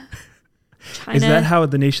down? China, is that how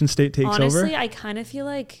the nation state takes over? Honestly, I kind of feel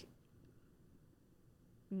like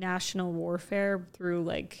national warfare through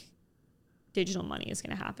like digital money is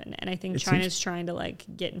going to happen. And I think China's trying to like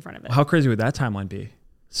get in front of it. How crazy would that timeline be?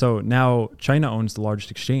 So now China owns the largest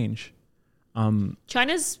exchange.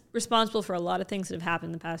 China's responsible for a lot of things that have happened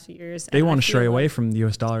in the past few years. They want to stray away from the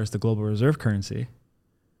US dollar as the global reserve currency.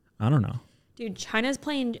 I don't know. Dude, China's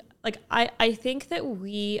playing, like, I think that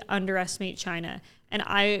we underestimate China. And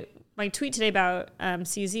my tweet today about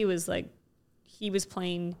CZ was like, he was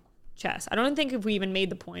playing chess. I don't think if we even made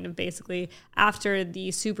the point of basically after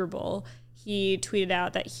the Super Bowl, he tweeted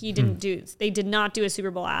out that they did not do a Super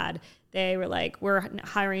Bowl ad. They were like, we're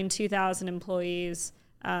hiring 2,000 employees,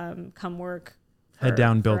 come work head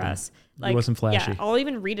down building. Us. Like, it wasn't flashy. Yeah, I'll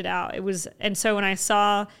even read it out. It was, and so when I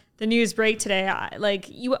saw the news break today,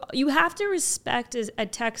 you have to respect as a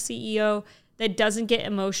tech CEO that doesn't get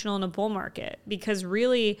emotional in a bull market because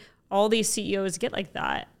really all these CEOs get like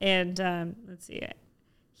that. And let's see,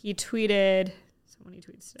 he tweeted. So many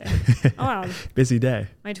tweets today. Oh wow, busy day.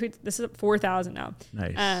 My tweet. This is 4,000 now.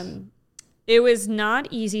 Nice. It was not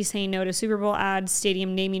easy saying no to Super Bowl ads,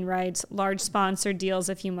 stadium naming rights, large sponsor deals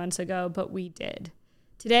a few months ago, but we did.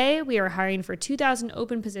 Today, we are hiring for 2,000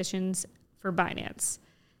 open positions for Binance.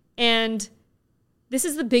 And this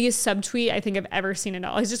is the biggest subtweet I think I've ever seen at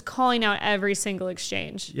all. He's just calling out every single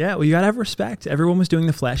exchange. Yeah, well, you got to have respect. Everyone was doing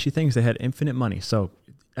the flashy things. They had infinite money. So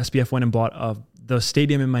SBF went and bought the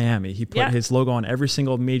stadium in Miami. He put his logo on every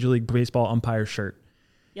single Major League Baseball umpire shirt.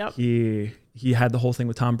 Yep. He had the whole thing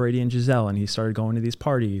with Tom Brady and Giselle, and he started going to these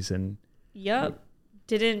parties. And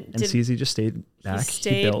CZ just stayed back. He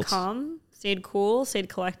stayed calm, stayed cool, stayed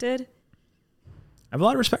collected. I have a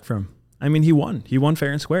lot of respect for him. I mean, he won. He won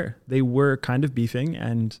fair and square. They were kind of beefing,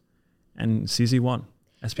 and CZ won.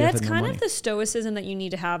 SPF That's had no kind money. of the stoicism that you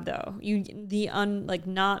need to have, though. Like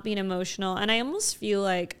not being emotional. And I almost feel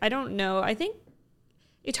like, I don't know. I think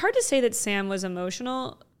it's hard to say that Sam was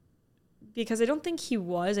emotional because I don't think he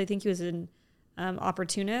was. I think he was an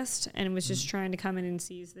opportunist and was just trying to come in and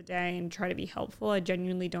seize the day and try to be helpful. I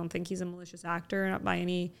genuinely don't think he's a malicious actor, not by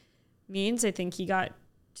any means. I think he got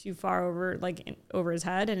too far over his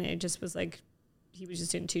head, and it just was like he was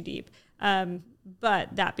just in too deep.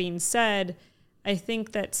 But that being said, I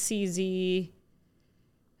think CZ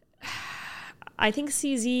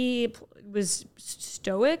was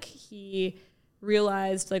stoic. He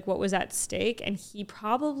realized like what was at stake, and he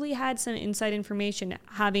probably had some inside information,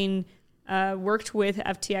 having worked with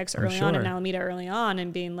FTX early on and Alameda early on,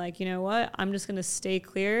 and being like, you know what, I'm just going to stay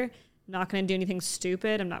clear. I'm not going to do anything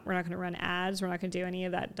stupid. We're not going to run ads. We're not going to do any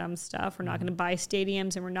of that dumb stuff. We're not going to buy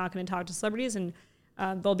stadiums, and we're not going to talk to celebrities. And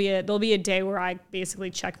there'll be a day where I basically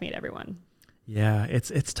checkmate everyone. Yeah,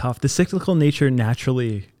 it's tough. The cyclical nature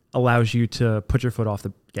naturally allows you to put your foot off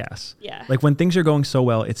the gas. Yeah. Like when things are going so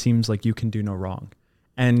well, it seems like you can do no wrong.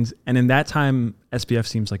 And in that time, SPF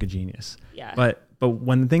seems like a genius. Yeah. But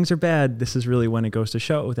when things are bad, this is really when it goes to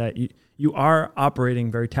show that you are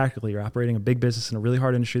operating very tactically. You're operating a big business in a really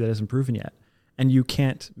hard industry that isn't proven yet. And you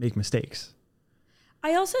can't make mistakes.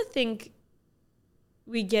 I also think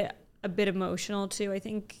we get a bit emotional too. I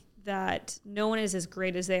think that no one is as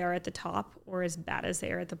great as they are at the top or as bad as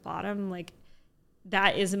they are at the bottom. Like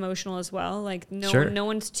that is emotional as well. Like no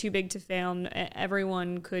one's too big to fail.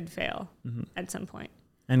 Everyone could fail at some point.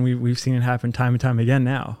 And we've seen it happen time and time again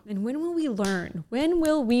now. And when will we learn? When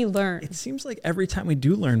will we learn? It seems like every time we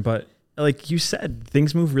do learn, but like you said,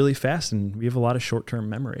 things move really fast, and we have a lot of short-term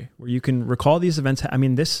memory where you can recall these events. I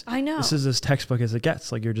mean, this is as textbook as it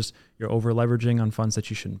gets. Like you're over leveraging on funds that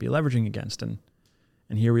you shouldn't be leveraging against. And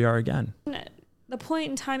here we are again. The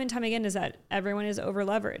point in time and time again is that everyone is over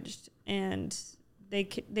leveraged, and they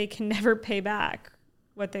can never pay back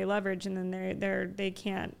what they leverage, and then they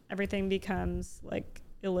can't. Everything becomes like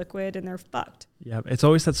illiquid, and they're fucked. Yeah, it's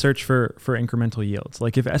always that search for incremental yields.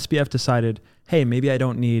 Like if SPF decided, hey, maybe I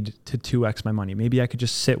don't need to 2x my money. Maybe I could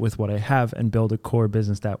just sit with what I have and build a core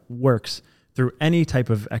business that works through any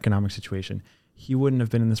type of economic situation, he wouldn't have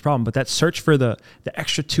been in this problem. But that search for the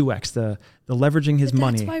extra 2x, the leveraging his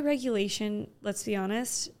money. That's why regulation, let's be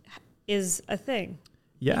honest, is a thing.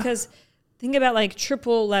 Yeah. Because think about like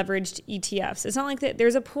triple leveraged ETFs. It's not like that.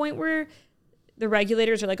 There's a point where the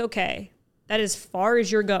regulators are like, okay, that is as far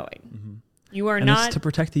as you're going. Mm-hmm. You are and not. It's to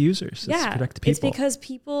protect the users. Yeah, it's to protect the people. It's because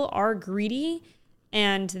people are greedy,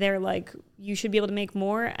 and they're like, you should be able to make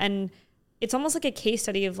more. And it's almost like a case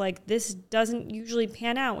study of like, this doesn't usually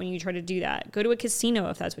pan out when you try to do that. Go to a casino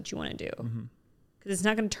if that's what you want to do, because it's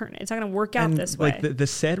not going to work out this way. Like the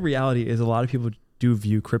sad reality is a lot of people do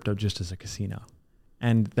view crypto just as a casino.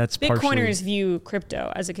 And that's Bitcoiners view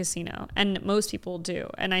crypto as a casino, and most people do.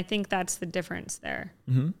 And I think that's the difference there.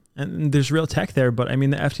 Mm-hmm. And there's real tech there, but I mean,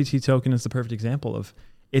 the FTT token is the perfect example of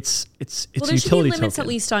it's there utility should be limits token. At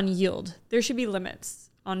least on yield. There should be limits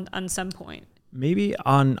on some point. Maybe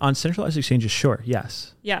on centralized exchanges, sure,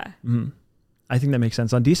 yes. Yeah. Mm-hmm. I think that makes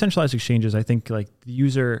sense. On decentralized exchanges, I think like the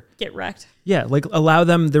user get wrecked. Yeah, like allow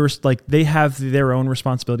them. They have their own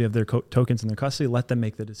responsibility of their tokens in their custody. Let them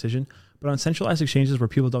make the decision. But on centralized exchanges where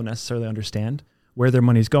people don't necessarily understand where their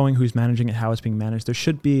money's going, who's managing it, how it's being managed, there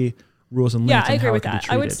should be rules and limits on how it can be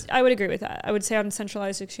treated. I would agree with that. I would say on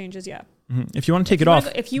centralized exchanges, yeah. Mm-hmm. If you want to take it off,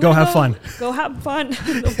 go have fun. Go have fun.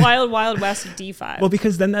 The wild, wild west of DeFi. Well,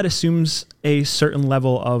 because then that assumes a certain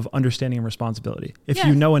level of understanding and responsibility. If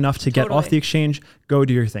you know enough to get off the exchange, go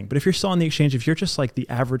do your thing. But if you're still on the exchange, if you're just like the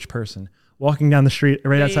average person walking down the street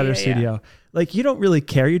right outside our studio, like you don't really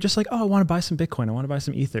care. You're just like, oh, I want to buy some Bitcoin. I want to buy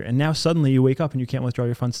some Ether. And now suddenly you wake up and you can't withdraw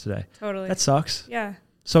your funds today. Totally. That sucks. Yeah.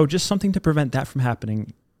 So just something to prevent that from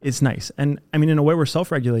happening is nice. And I mean, in a way, we're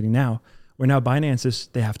self-regulating now. Where now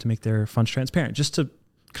Binance they have to make their funds transparent just to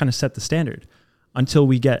kind of set the standard until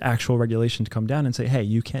we get actual regulation to come down and say, hey,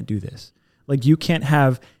 you can't do this. Like you can't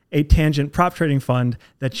have a tangent prop trading fund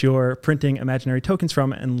that you're printing imaginary tokens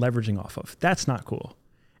from and leveraging off of. That's not cool.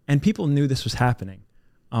 And people knew this was happening,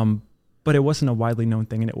 but it wasn't a widely known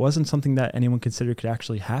thing. And it wasn't something that anyone considered could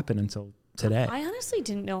actually happen until today. I honestly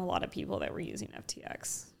didn't know a lot of people that were using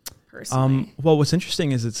FTX. Personally. Well, what's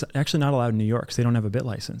interesting is it's actually not allowed in New York because they don't have a bit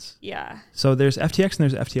license. Yeah. So there's FTX and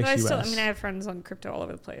there's FTX US. I have friends on crypto all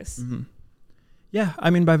over the place. Mm-hmm. Yeah. I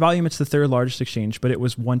mean, by volume, it's the third largest exchange, but it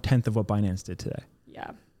was 1/10 of what Binance did today.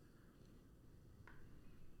 Yeah.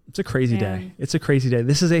 It's a crazy day. It's a crazy day.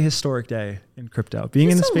 This is a historic day in crypto.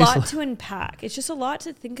 Being in the space. It's a lot to unpack. It's just a lot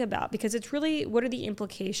to think about because it's really, what are the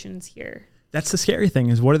implications here? That's the scary thing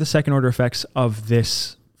is what are the second order effects of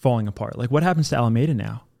this falling apart? Like what happens to Alameda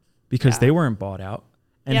now? Because they weren't bought out.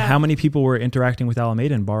 And how many people were interacting with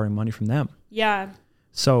Alameda and borrowing money from them? Yeah.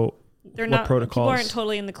 So they're what not, protocols? people aren't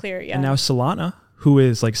totally in the clear. Yeah. And now Solana, who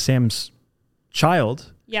is like Sam's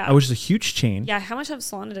child, which is a huge chain. Yeah. How much of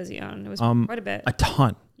Solana does he own? It was quite a bit. A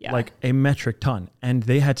ton. Yeah. Like a metric ton. And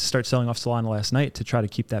they had to start selling off Solana last night to try to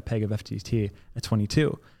keep that peg of FTT at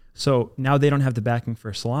 22. So now they don't have the backing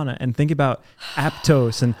for Solana. And think about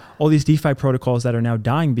Aptos and all these DeFi protocols that are now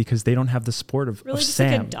dying because they don't have the support of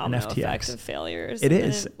SAM like and FTX. Effect of failures. It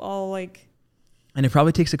is. All like, and it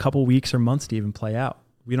probably takes a couple weeks or months to even play out.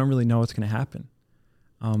 We don't really know what's going to happen.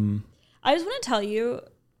 I just want to tell you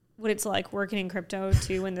what it's like working in crypto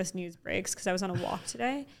too when this news breaks, because I was on a walk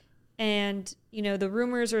today. And, you know, the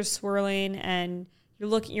rumors are swirling and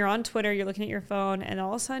you're on Twitter, you're looking at your phone, and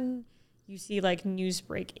all of a sudden you see like news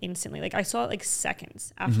break instantly. Like I saw it like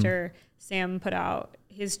seconds after Sam put out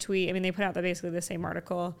his tweet. I mean, they put out basically the same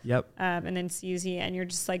article. Yep. And then CZ, and you're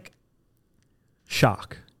just like.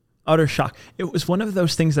 Shock. Utter shock. It was one of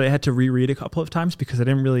those things that I had to reread a couple of times because I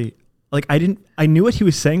didn't really, I knew what he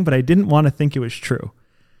was saying, but I didn't want to think it was true.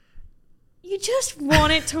 You just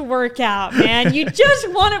want it to work out, man. You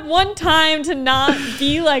just want it one time to not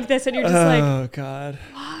be like this. And you're just oh God.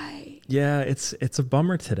 Why? Yeah, it's a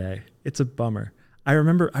bummer today. It's a bummer. I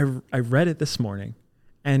remember I read it this morning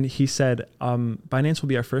and he said, Binance will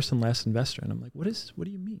be our first and last investor. And I'm like, what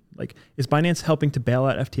do you mean? Like, is Binance helping to bail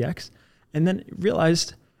out FTX? And then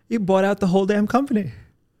realized he bought out the whole damn company.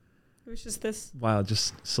 It was just this. Wow,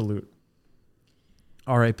 just salute.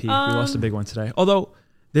 RIP. We lost a big one today. Although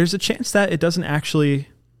there's a chance that it doesn't actually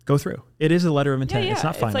go through. It is a letter of intent. It's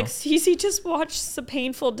not final. It's like CZ just watched a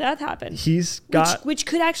painful death happen. He's got... Which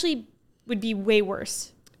could actually would be way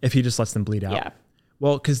worse. If he just lets them bleed out. Yeah.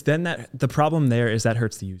 Well, because then the problem there is that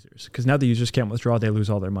hurts the users. Because now the users can't withdraw, they lose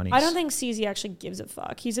all their money. I don't think CZ actually gives a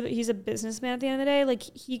fuck. He's a businessman at the end of the day. Like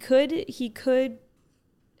he could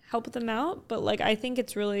help them out, but like I think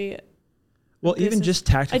it's really... Well, even just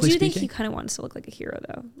tactically speaking... I do think he kind of wants to look like a hero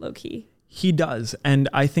though, low key. He does. And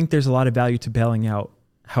I think there's a lot of value to bailing out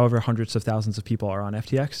however hundreds of thousands of people are on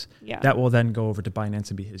FTX. Yeah. That will then go over to Binance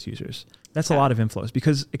and be his users. That's a lot of inflows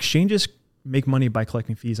because exchanges make money by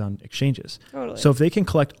collecting fees on exchanges. Totally. So if they can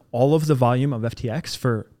collect all of the volume of FTX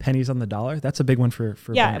for pennies on the dollar, that's a big one for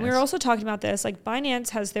Binance. And we were also talking about this. Like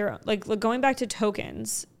Binance has their, like going back to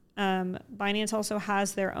tokens, Binance also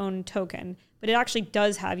has their own token, but it actually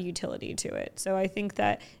does have utility to it. So I think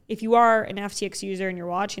that if you are an FTX user and you're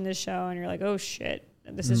watching this show and you're like, oh shit,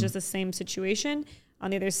 this is just the same situation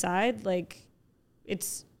on the other side, like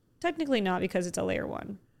it's technically not because it's a layer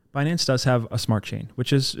one. Binance does have a smart chain,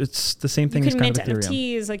 which is, it's the same thing as kind of Ethereum. You can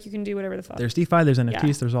mint NFTs, like you can do whatever the fuck. There's DeFi, there's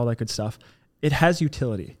NFTs, there's all that good stuff. It has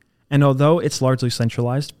utility. And although it's largely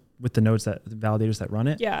centralized with the nodes the validators that run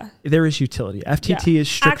it, there is utility. FTT is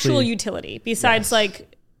strictly... actual utility, besides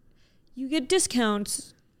like you get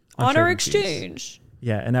discounts on our exchange. Fees.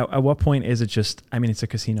 Yeah, and at what point is it just, I mean, it's a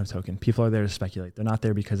casino token. People are there to speculate. They're not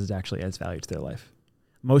there because it actually adds value to their life.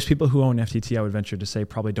 Most people who own FTT, I would venture to say,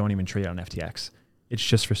 probably don't even trade on FTX. It's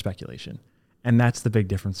just for speculation. And that's the big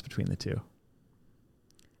difference between the two.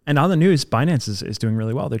 And on the news, Binance is doing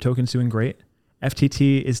really well. Their token's doing great.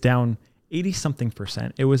 FTT is down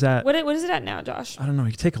 80-something%. It was at... What is it at now, Josh? I don't know.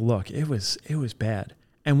 You take a look. It was bad.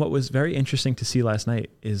 And what was very interesting to see last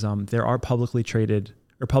night is there are publicly traded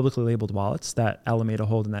or publicly labeled wallets that Alameda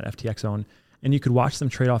hold and that FTX own. And you could watch them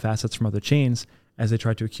trade off assets from other chains as they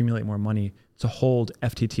try to accumulate more money to hold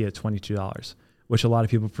FTT at $22, which a lot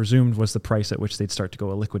of people presumed was the price at which they'd start to go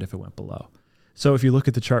illiquid if it went below. So if you look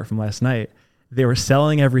at the chart from last night, they were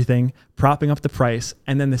selling everything, propping up the price,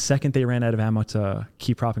 and then the second they ran out of ammo to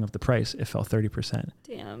keep propping up the price, it fell 30%.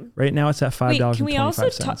 Damn. Right now it's at $5.25. Wait, can we also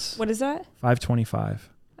what is that? $5.25.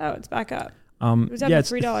 Oh, it's back up. It was down to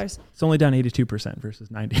 $3. It's only down 82%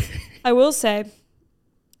 versus 90. I will say,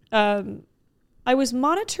 I was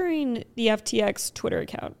monitoring the FTX Twitter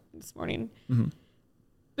account this morning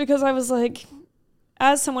because I was like,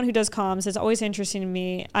 as someone who does comms, it's always interesting to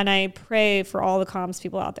me. And I pray for all the comms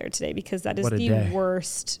people out there today because that is the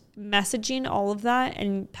worst messaging, all of that,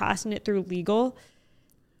 and passing it through legal.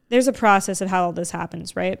 There's a process of how all this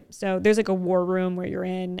happens, right? So there's like a war room where you're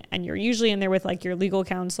in and you're usually in there with like your legal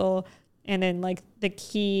counsel and then like the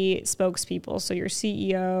key spokespeople. So your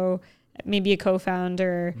CEO, maybe a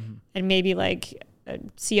co-founder, and maybe like a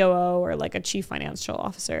COO or like a chief financial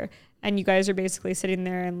officer. And you guys are basically sitting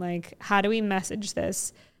there and like, how do we message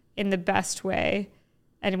this in the best way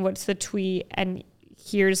and what's the tweet, and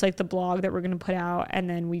here's like the blog that we're going to put out, and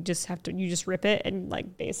then we just have to, you just rip it and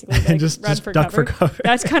like basically like just duck for cover.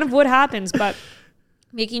 That's kind of what happens, but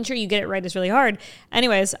making sure you get it right is really hard.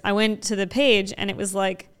 Anyways, I went to the page and it was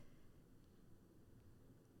like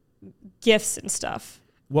gifts and stuff.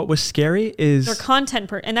 What was scary is their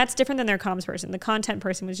content and that's different than their comms person. The content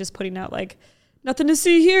person was just putting out like, nothing to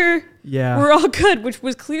see here. Yeah. We're all good, which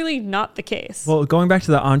was clearly not the case. Well, going back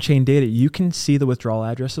to the on-chain data, you can see the withdrawal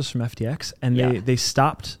addresses from FTX, and they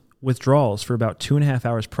stopped withdrawals for about 2.5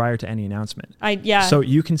 hours prior to any announcement. So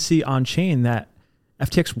you can see on-chain that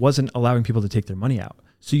FTX wasn't allowing people to take their money out.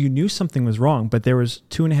 So you knew something was wrong, but there was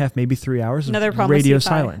 2.5, maybe 3 hours of radio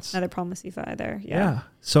silence. Another problem with CeFi there. Yeah.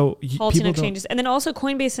 So halting exchanges. And then also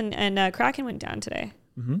Coinbase and Kraken went down today.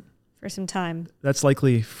 Mm-hmm. For some time. That's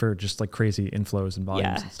likely for just like crazy inflows and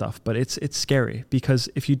volumes and stuff. But it's scary because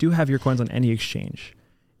if you do have your coins on any exchange,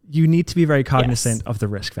 you need to be very cognizant of the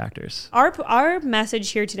risk factors. Our message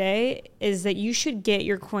here today is that you should get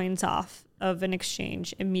your coins off of an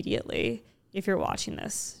exchange immediately if you're watching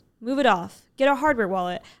this. Move it off. Get a hardware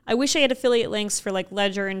wallet. I wish I had affiliate links for like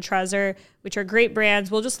Ledger and Trezor, which are great brands.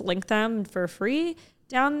 We'll just link them for free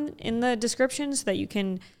down in the description so that you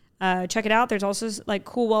can check it out. There's also like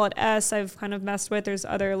Cool Wallet S I've kind of messed with. There's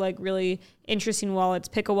other like really interesting wallets.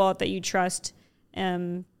 Pick a wallet that you trust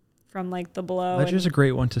from like the below. Ledger's a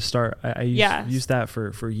great one to start. I used that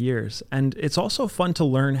for years. And it's also fun to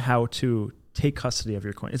learn how to take custody of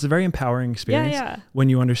your coin. It's a very empowering experience when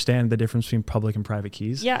you understand the difference between public and private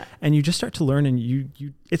keys. Yeah. And you just start to learn, and you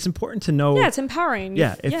it's important to know. Yeah, it's empowering.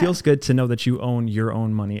 Yeah, it feels good to know that you own your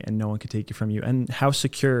own money and no one can take it from you, and how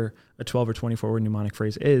secure a 12 or 24 word mnemonic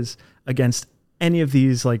phrase is against any of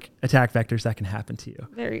these like attack vectors that can happen to you.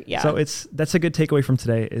 So that's a good takeaway from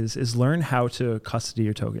today is learn how to custody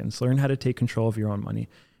your tokens, learn how to take control of your own money.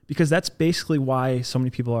 Because that's basically why so many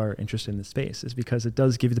people are interested in this space, is because it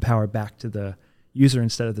does give you the power back to the user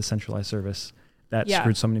instead of the centralized service that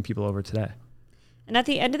screwed so many people over today. And at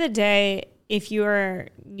the end of the day, if you are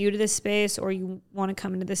new to this space or you want to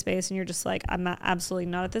come into this space and you're just like, I'm absolutely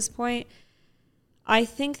not at this point, I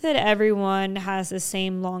think that everyone has the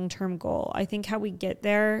same long-term goal. I think how we get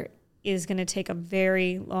there is going to take a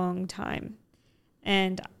very long time.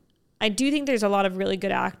 And I do think there's a lot of really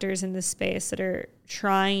good actors in this space that are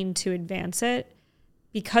trying to advance it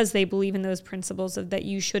because they believe in those principles of that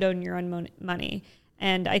you should own your own money.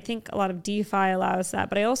 And I think a lot of DeFi allows that.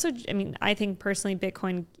 But I think personally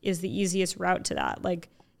Bitcoin is the easiest route to that. Like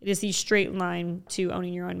it is the straight line to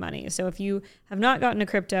owning your own money. So if you have not gotten to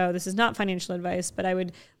crypto, this is not financial advice, but I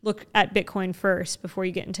would look at Bitcoin first before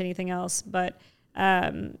you get into anything else. But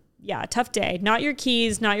tough day. Not your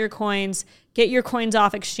keys, not your coins. Get your coins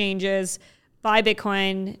off exchanges. Buy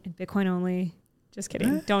Bitcoin, Bitcoin only. Just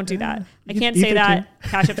kidding. Don't do that. I can't say that.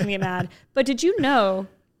 Cash App's going to get mad. But did you know,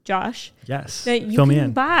 Josh? Yes. That you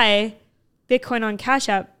can buy Bitcoin on Cash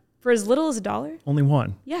App for as little as $1? Only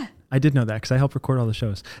one. Yeah. I did know that because I help record all the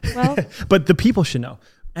shows. Well, but the people should know.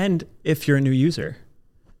 And if you're a new user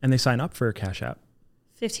and they sign up for Cash App,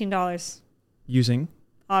 $15. Using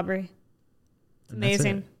Aubrey. It's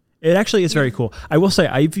amazing. It actually is very cool. I will say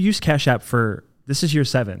I've used Cash App this is year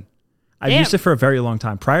 7. I've used it for a very long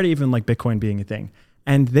time, prior to even like Bitcoin being a thing.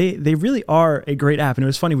 And they really are a great app. And it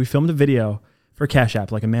was funny, we filmed a video for Cash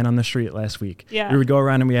App, like a man on the street last week. Yeah. We would go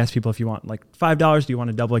around and we asked people, if you want like $5, do you want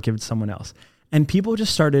to double it, give it to someone else? And people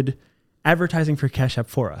just started advertising for Cash App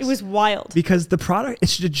for us. It was wild. Because the product,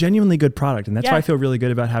 it's a genuinely good product. And that's why I feel really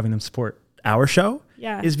good about having them support our show.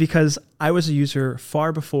 Yeah. Is because I was a user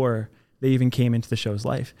far before they even came into the show's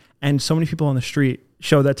life. And so many people on the street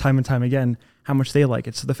show that time and time again how much they like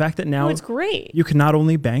it. So the fact that now it's great. You can not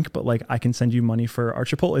only bank, but like I can send you money for our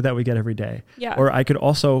Chipotle that we get every day. Yeah. Or I could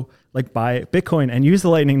also like buy Bitcoin and use the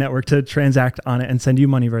Lightning Network to transact on it and send you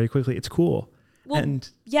money very quickly. It's cool. Well,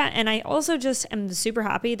 and I also just am super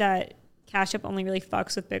happy that Cash App only really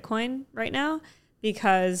fucks with Bitcoin right now,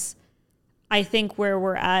 because I think where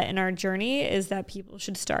we're at in our journey is that people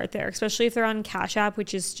should start there, especially if they're on Cash App,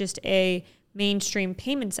 which is just a mainstream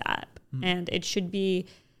payments app. Mm-hmm. And it should be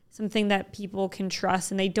something that people can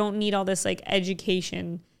trust, and they don't need all this like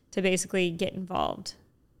education to basically get involved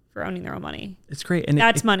for owning their own money. It's great. And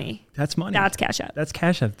that's money. That's money. That's Cash App. That's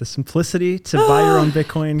Cash App. The simplicity to buy your own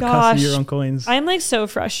Bitcoin, custody your own coins. I'm like so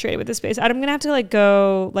frustrated with this space. I'm going to have to like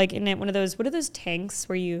go like in one of those, what are those tanks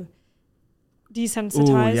where you desensitize?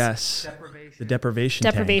 Oh, yes. The deprivation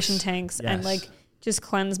tanks. Yes. And like just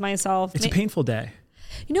cleanse myself. It's a painful day.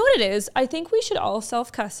 You know what it is? I think we should all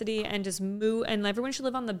self-custody and just move, and everyone should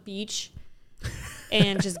live on the beach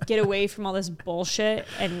and just get away from all this bullshit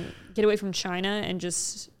and get away from China and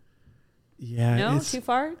just Yeah. No, too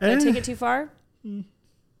far? Did I take it too far?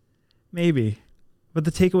 Maybe. But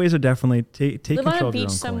the takeaways are definitely take live control on a of your beach own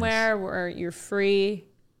somewhere where you're free.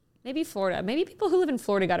 Maybe Florida. Maybe people who live in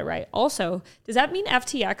Florida got it right. Also, does that mean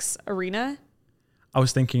FTX Arena? I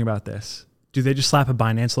was thinking about this. Do they just slap a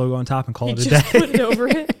Binance logo on top and call it a day? Just put it over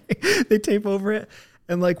it? They tape over it.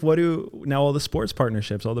 And like, what do now all the sports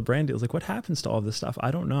partnerships, all the brand deals, like what happens to all this stuff?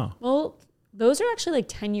 I don't know. Well, those are actually like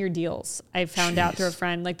 10-year deals. I found out through a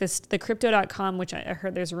friend, like the crypto.com, which I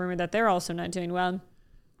heard there's a rumor that they're also not doing well.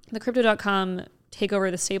 The crypto.com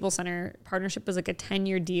takeover the Staples Center partnership was like a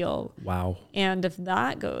 10-year deal. Wow. And if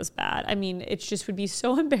that goes bad, I mean, it just would be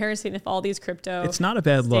so embarrassing if all these crypto It's not a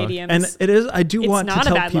bad look. stadiums, And it is, I do want to tell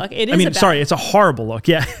people. It's not a bad look. It is it's a horrible look.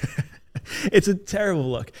 Yeah. It's a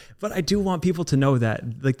terrible look. But I do want people to know that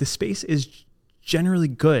like the space is generally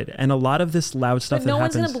good. And a lot of this loud stuff that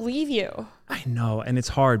happens. No one's going to believe you. I know. And it's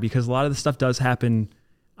hard because a lot of the stuff does happen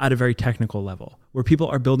at a very technical level where people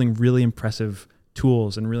are building really impressive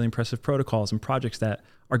tools and really impressive protocols and projects that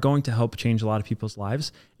are going to help change a lot of people's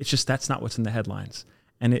lives. It's just that's not what's in the headlines.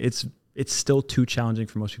 And it's still too challenging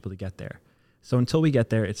for most people to get there. So until we get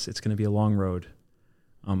there, it's going to be a long road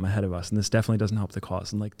ahead of us. And this definitely doesn't help the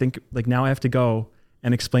cause. And like now I have to go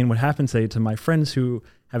and explain what happened today to my friends who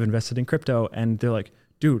have invested in crypto. And they're like,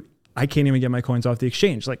 dude, I can't even get my coins off the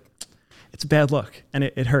exchange. Like, it's a bad look. And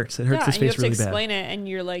it hurts. It hurts the space really bad. You have to explain it and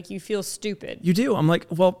you're like, you feel stupid. You do. I'm like,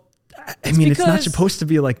 well, I mean, it's not supposed to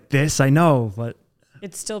be like this. I know, but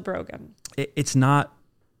it's still broken. It's not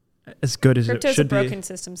as good as it should be. Crypto's a broken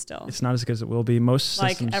system still. It's not as good as it will be. Most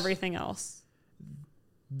systems, like everything else.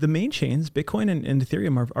 The main chains, Bitcoin and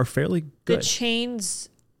Ethereum, are fairly good. The chains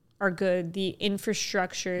are good. The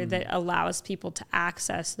infrastructure that allows people to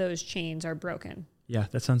access those chains are broken. Yeah,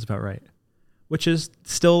 that sounds about right. Which is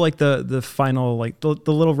still like the final, like the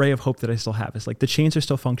little ray of hope that I still have is like the chains are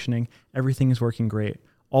still functioning. Everything is working great.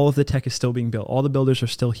 All of the tech is still being built. All the builders are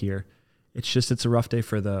still here. It's a rough day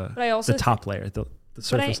for the top layer, the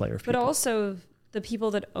surface layer of people. But also the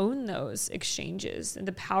people that own those exchanges and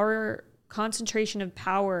the concentration of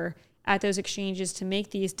power at those exchanges to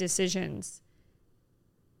make these decisions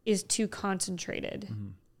is too concentrated. Mm-hmm.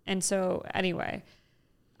 And so anyway,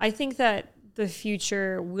 I think that the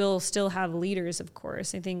future will still have leaders, of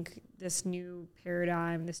course. I think this new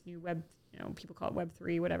paradigm, this new web, people call it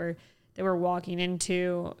Web3, whatever, that we're walking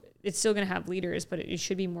into, it's still going to have leaders, but it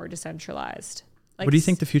should be more decentralized. Like, what do you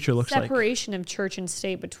think the future looks like? Separation of church and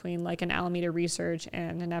state between like an Alameda Research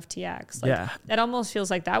and an FTX. Like, yeah. That almost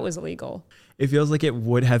feels like that was illegal. It feels like it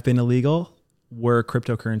would have been illegal were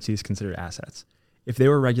cryptocurrencies considered assets. If they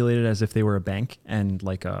were regulated as if they were a bank and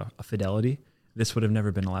like a Fidelity, this would have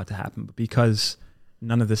never been allowed to happen. But because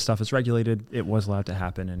none of this stuff is regulated, it was allowed to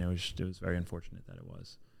happen. And it was very unfortunate that it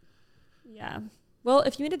was. Yeah. Well,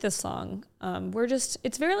 if you made it this long,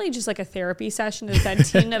 it's really just like a therapy session, a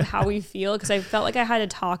venting of how we feel, because I felt like I had to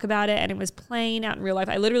talk about it and it was playing out in real life.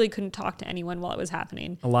 I literally couldn't talk to anyone while it was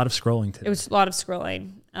happening. A lot of scrolling today. It was a lot of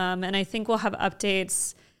scrolling. And I think we'll have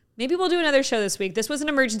updates. Maybe we'll do another show this week. This was an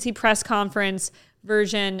emergency press conference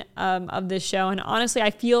version of this show. And honestly,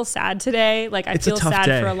 I feel sad today. Like I feel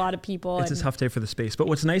sad for a lot of people. It's a tough day for the space. But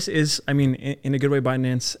what's nice is, I mean, in a good way,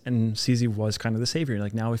 Binance and CZ was kind of the savior.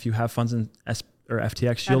 Like now, if you have funds in or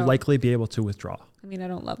FTX, you'll likely be able to withdraw. I mean, I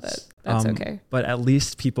don't love it. That's okay. But at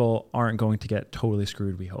least people aren't going to get totally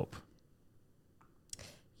screwed, we hope.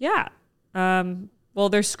 Yeah. Well,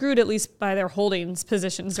 they're screwed at least by their holdings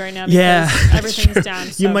positions right now because everything's down.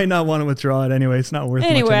 So. You might not want to withdraw it anyway. It's not worth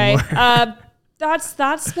much anymore.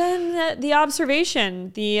 That's been the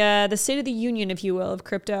observation, the state of the union, if you will, of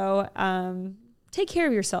crypto. Take care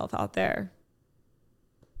of yourself out there.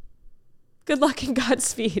 Good luck and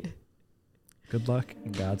Godspeed. Good luck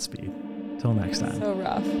and Godspeed. Till next time. So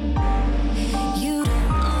rough. You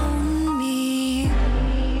don't own me.